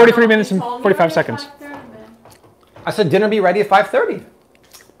 No, 43 minutes and 45 seconds. I said dinner be ready at 5:30.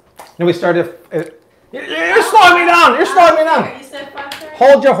 No, we started... You're slowing me down. You're slowing me down. You said 5:30?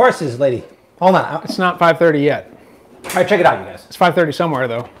 Hold your horses, lady. Hold on. It's not 5:30 yet. All right, check it out, you guys. It's 5:30 somewhere,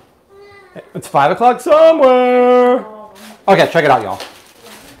 though. It's 5 o'clock somewhere. Okay, check it out, y'all.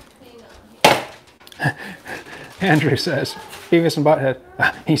 Andrew says, Beavis and Butthead.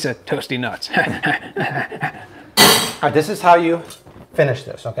 He said, toasty nuts. All right, this is how you finish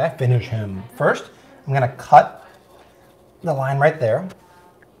this, okay? Finish him. First, I'm going to cut the line right there.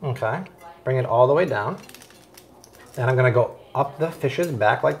 Okay. Bring it all the way down. Then I'm going to go up the fish's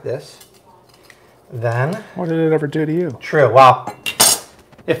back like this. Then... What did it ever do to you? True. Well,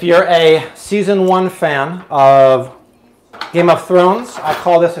 if you're a Season 1 fan of Game of Thrones, I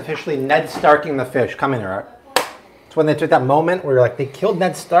call this officially Ned Starking the fish. Come in here, Art. It's when they took that moment where you're like, they killed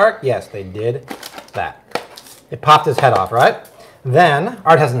Ned Stark? Yes, they did that. They popped his head off, right? Then,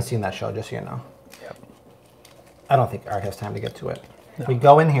 Art hasn't seen that show, just so you know. Yep. I don't think Art has time to get to it. No. We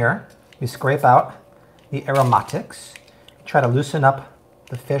go in here, we scrape out the aromatics, try to loosen up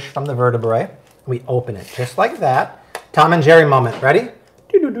the fish from the vertebrae. We open it just like that. Tom and Jerry moment. Ready?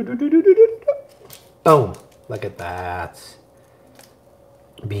 Boom. Look at that.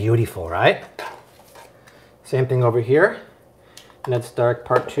 Beautiful, right? Same thing over here. Ned Stark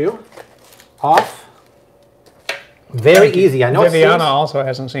Part 2. Off. Very easy. I know Viviana also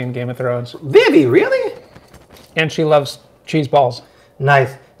hasn't seen Game of Thrones. Vivi, really? And she loves cheese balls.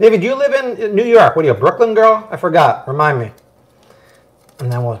 Nice. Vivi, do you live in New York? What are you, a Brooklyn girl? I forgot. Remind me. And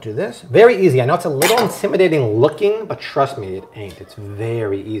then we'll do this. Very easy. I know it's a little intimidating looking, but trust me, it ain't. It's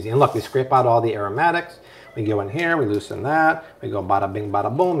very easy. And look, we scrape out all the aromatics. We go in here, we loosen that. We go bada bing,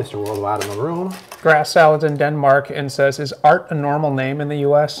 bada boom. Mr. Worldwide in the room. Grass Salad's in Denmark and says, is Art a normal name in the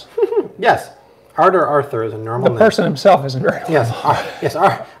U.S.? Yes. Art or Arthur is a normal name. The person himself isn't very normal. Yes,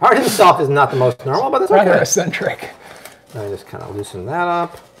 Art himself is not the most normal, but that's okay. Rather eccentric. Now I just kind of loosen that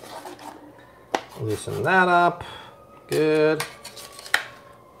up. Loosen that up. Good.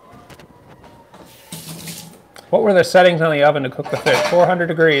 What were the settings on the oven to cook the fish? 400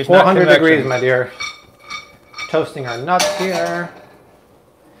 degrees. 400 degrees, my dear. Toasting our nuts here.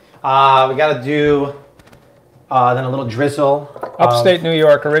 We got to do then a little drizzle. Upstate New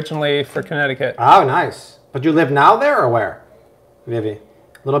York, originally for Connecticut. Oh, nice. But you live now there or where, Vivi? A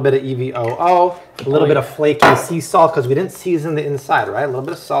little bit of EVOO, a little bit of flaky sea salt because we didn't season the inside, right? A little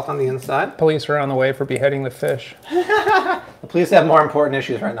bit of salt on the inside. Police are on the way for beheading the fish. The police have more important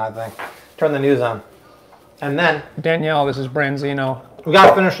issues right now, I think. Turn the news on. And then... Danielle, this is Branzino. We got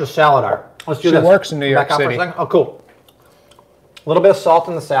to finish the salad art. Let's do this. She works in New York City. Oh, cool. A little bit of salt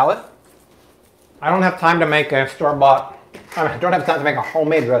in the salad. I don't have time to make a store-bought... I don't have time to make a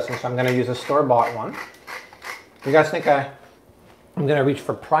homemade dressing, so I'm going to use a store-bought one. You guys think I'm going to reach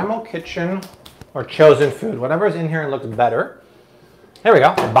for Primal Kitchen or Chosen Food? Whatever's in here and looks better. Here we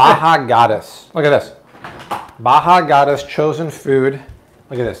go. Baja Goddess. Look at this. Baja Goddess Chosen Food.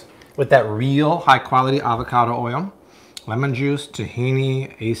 Look at this. With that real high-quality avocado oil. Lemon juice,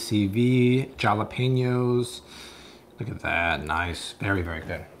 tahini, ACV, jalapenos. Look at that. Nice. Very, very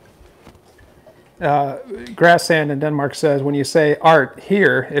good. Grass Sand in Denmark says, when you say art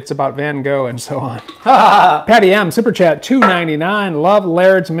here, it's about Van Gogh and so on. Patty M, Super Chat, $2.99. Love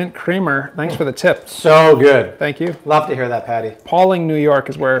Laird's Mint Creamer. Thanks for the tip. So good. Thank you. Love to hear that, Patty. Pauling, New York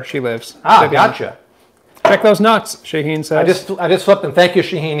is where she lives. Ah, gotcha. Check those nuts, Shaheen says. I just flipped them. Thank you,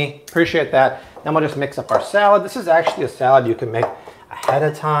 Shahini. Appreciate that. Then we'll just mix up our salad. This is actually a salad you can make ahead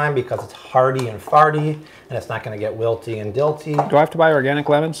of time because it's hearty and farty, and it's not going to get wilty and dilty. Do I have to buy organic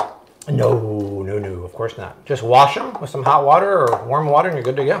lemons? No, of course not. Just wash them with some hot water or warm water and you're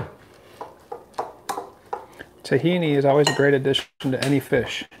good to go. Tahini is always a great addition to any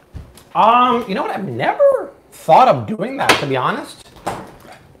fish. You know what? I've never thought of doing that, to be honest.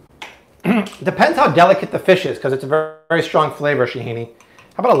 Depends how delicate the fish is because it's a very, very strong flavor, Shahini.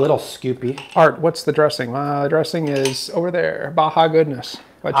 How about a little scoopy? Art, what's the dressing? The dressing is over there. Baja Goodness.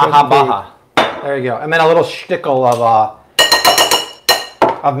 Aha, Baja. There you go. And then a little shtickle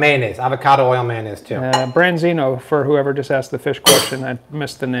of mayonnaise, avocado oil mayonnaise too. Branzino, for whoever just asked the fish question, I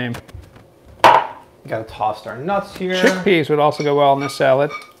missed the name. We gotta toss our nuts here. Chickpeas would also go well in this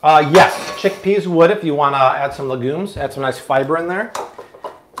salad. Yes, chickpeas would if you want to add some legumes, add some nice fiber in there.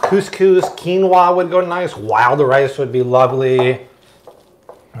 Couscous, quinoa would go nice. Wild rice would be lovely.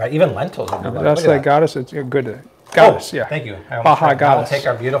 Right, even lentils would be lovely. That's the goddess. It's good. Goddess, yeah. Thank you. Baja Goddess. I'll take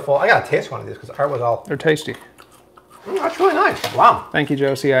our beautiful. I gotta taste one of these because Art was all. They're tasty. That's really nice. Wow. Thank you,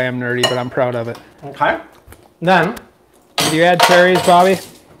 Josie. I am nerdy, but I'm proud of it. Okay. Then. Did you add cherries, Bobby?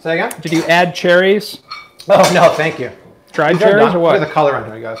 Say again? Did you add cherries? Oh, no, thank you. Dried cherries or what? Look at the color on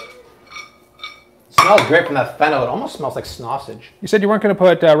here, you guys. It smells great from that fennel. It almost smells like sausage. You said you weren't going to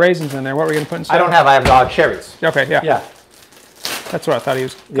put raisins in there. What were you going to put instead? I have cherries. Okay, yeah. Yeah. That's what I thought he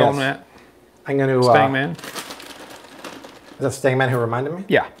was going at. I'm going to... Stangman. Is that Stangman who reminded me?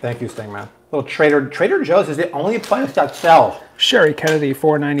 Yeah. Thank you, Stangman. Little Trader Joe's is the only place that sells. Sherry Kennedy,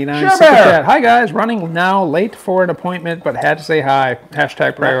 $4.99. Super Chat. Hi guys, running now, late for an appointment, but had to say hi.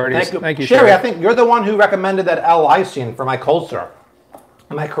 Hashtag priorities. Thank you, Sherry. I think you're the one who recommended that L-lysine for my cold syrup.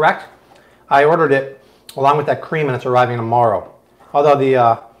 Am I correct? I ordered it along with that cream, and it's arriving tomorrow. Although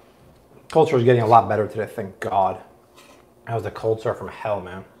the cold syrup is getting a lot better today, thank God. That was the cold syrup from hell,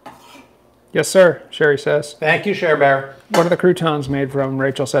 man. Yes, sir, Sherry says. Thank you, Cher Bear. What are the croutons made from,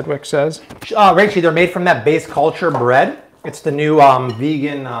 Rachel Sedgwick says? Rachel, they're made from that base culture bread. It's the new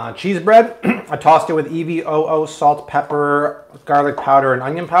vegan cheese bread. I tossed it with EVOO, salt, pepper, garlic powder, and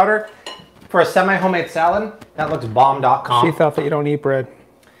onion powder. For a semi-homemade salad, that looks bomb.com. She thought that you don't eat bread.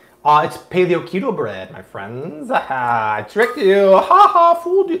 It's paleo keto bread, my friends. I tricked you. Ha ha,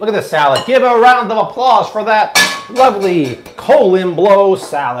 fooled you. Look at this salad. Give a round of applause for that lovely colon blow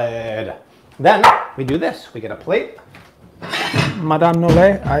salad. Then we do this. We get a plate. Madame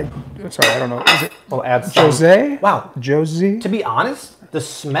Nollet, sorry, I don't know. Is it We'll add some. Jose? Wow. Josie? To be honest, the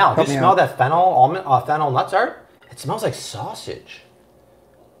smell. Do you me smell out. that fennel nuts art? It smells like sausage.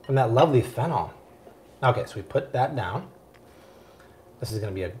 From that lovely fennel. Okay, so we put that down. This is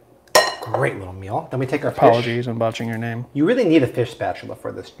going to be a great little meal. Then we take our Apologies, fish. I'm botching your name. You really need a fish spatula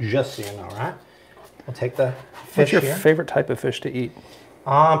for this, just so you know, right? We'll take the fish What's your here. favorite type of fish to eat?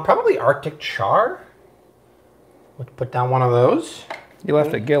 Probably Arctic char. We'll put down one of those. You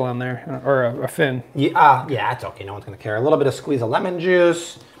left a gill on there, or a fin. Yeah, it's okay. No one's going to care. A little bit of squeeze of lemon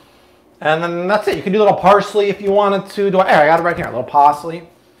juice. And then that's it. You can do a little parsley if you wanted to. I got it right here. A little parsley.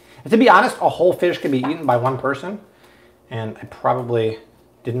 And to be honest, a whole fish can be eaten by one person. And I probably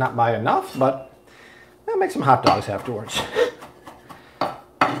did not buy enough, but I'll make some hot dogs afterwards. A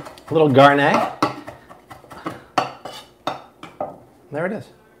little garnet. There it is.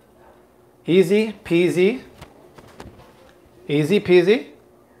 Easy peasy. Easy peasy.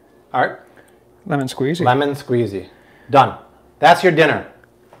 All right. Lemon squeezy. Lemon squeezy. Done. That's your dinner.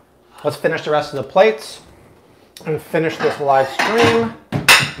 Let's finish the rest of the plates and finish this live stream.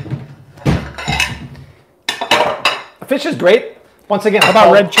 The fish is great. Once again, How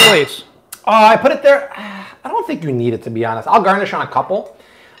about red chilies? I put it there. I don't think you need it, to be honest. I'll garnish on a couple.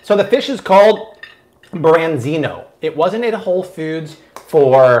 So the fish is called Branzino. It wasn't at Whole Foods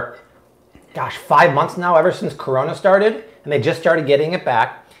for, gosh, 5 months now, ever since Corona started, and they just started getting it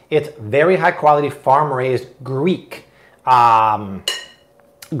back. It's very high quality, farm raised Greek Branzino,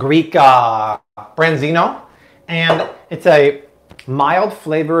 and it's a mild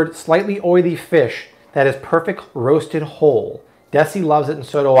flavored, slightly oily fish that is perfect roasted whole. Desi loves it and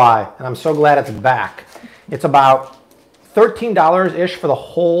so do I, and I'm so glad it's back. It's about $13-ish for the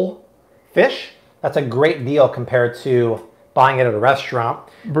whole fish. That's a great deal compared to buying it at a restaurant.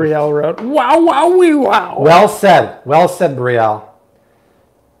 Brielle wrote, wow, wow, wee, wow. Well said, Brielle.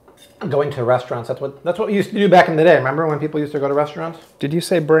 Going to restaurants, that's what we used to do back in the day. Remember when people used to go to restaurants? Did you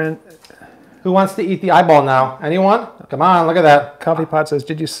say Brand? Who wants to eat the eyeball now? Anyone? Come on, look at that. Coffee Pot says,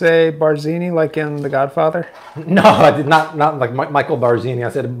 did you say Barzini like in The Godfather? No, I did not like Michael Barzini.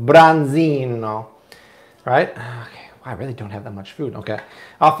 I said Branzino. Right? Okay. I really don't have that much food. Okay.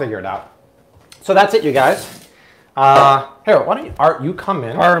 I'll figure it out. So that's it, you guys. Here, why don't you, Art, you come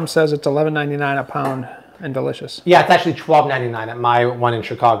in. Parham says it's $11.99 a pound and delicious. Yeah, it's actually $12.99 at my one in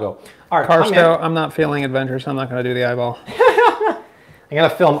Chicago. Art, come in. Carsto, I'm not feeling adventurous. I'm not going to do the eyeball. I'm going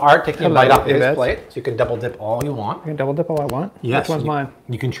to film Art taking a bite off his Yvette. plate, so you can double dip all you want. I can double dip all I want. Yes. Which one's mine?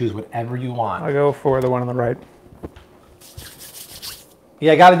 You can choose whatever you want. I'll go for the one on the right.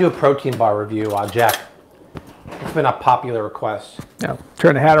 Yeah, I got to do a protein bar review, Jack. It's been a popular request. Yeah,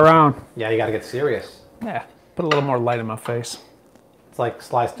 turn the hat around. Yeah, you got to get serious. Yeah, put a little more light in my face. It's like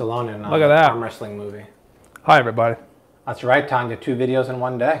Sly Stallone in Look at that. arm wrestling movie. Hi, everybody. That's right, Tanya. 2 videos in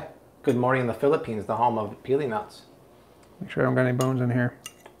one day. Good morning in the Philippines, the home of peely nuts. Make sure I don't got any bones in here.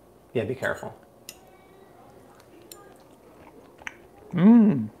 Yeah, be careful.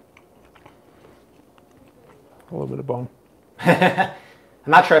 Mmm. A little bit of bone. I'm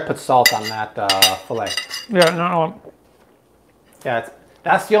not sure I put salt on that fillet. Yeah, no. Yeah,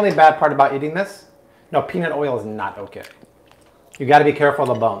 that's the only bad part about eating this. No, peanut oil is not okay. You got to be careful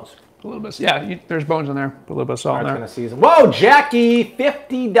of the bones. A little bit. Yeah, there's bones in there. Put a little bit of salt in Art's there. gonna season. Whoa, Jackie,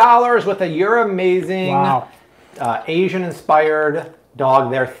 $50 with a You're Amazing Wow. Asian-inspired dog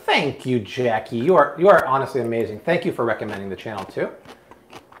there. Thank you, Jackie. You are honestly amazing. Thank you for recommending the channel too.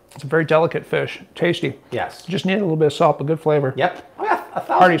 It's a very delicate fish. Tasty. Yes. Just need a little bit of salt, but good flavor. Yep. Oh, yeah,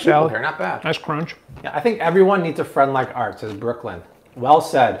 1,000 Hearty people salad. here. Not bad. Nice crunch. Yeah, I think everyone needs a friend like Art, says Brooklyn. Well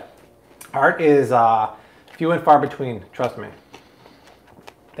said. Art is few and far between. Trust me.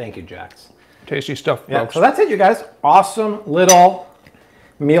 Thank you, Jax. Tasty stuff, Yeah, folks. so that's it, you guys. Awesome little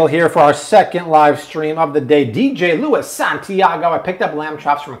meal here for our second live stream of the day. DJ Luis Santiago. I picked up lamb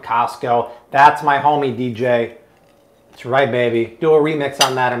chops from Costco. That's my homie, DJ. That's right, baby. Do a remix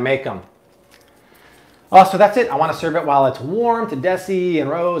on that and make them. So that's it. I want to serve it while it's warm to Desi and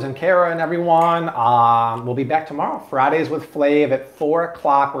Rose and Kara and everyone. We'll be back tomorrow, Fridays with Flav at 4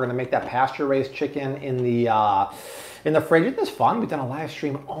 o'clock. We're going to make that pasture-raised chicken in the fridge. It's fun. We've done a live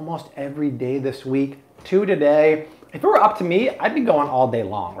stream almost every day this week. 2 today. If it were up to me, I'd be going all day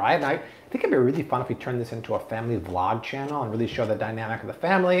long, right? And I think it'd be really fun if we turned this into a family vlog channel and really show the dynamic of the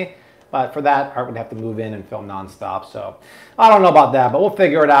family. But for that, Art would have to move in and film nonstop. So I don't know about that, but we'll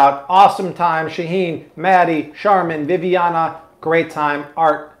figure it out. Awesome time. Shaheen, Maddie, Charmin, Viviana, great time.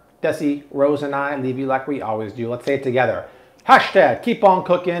 Art, Desi, Rose, and I leave you like we always do. Let's say it together. Hashtag keep on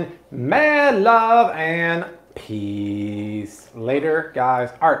cooking. Mad love and peace. Later, guys.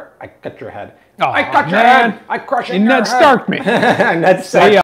 Art, I cut your head. Oh, I cut your man. head. I crush it. You Ned Starked me. Ned Stark.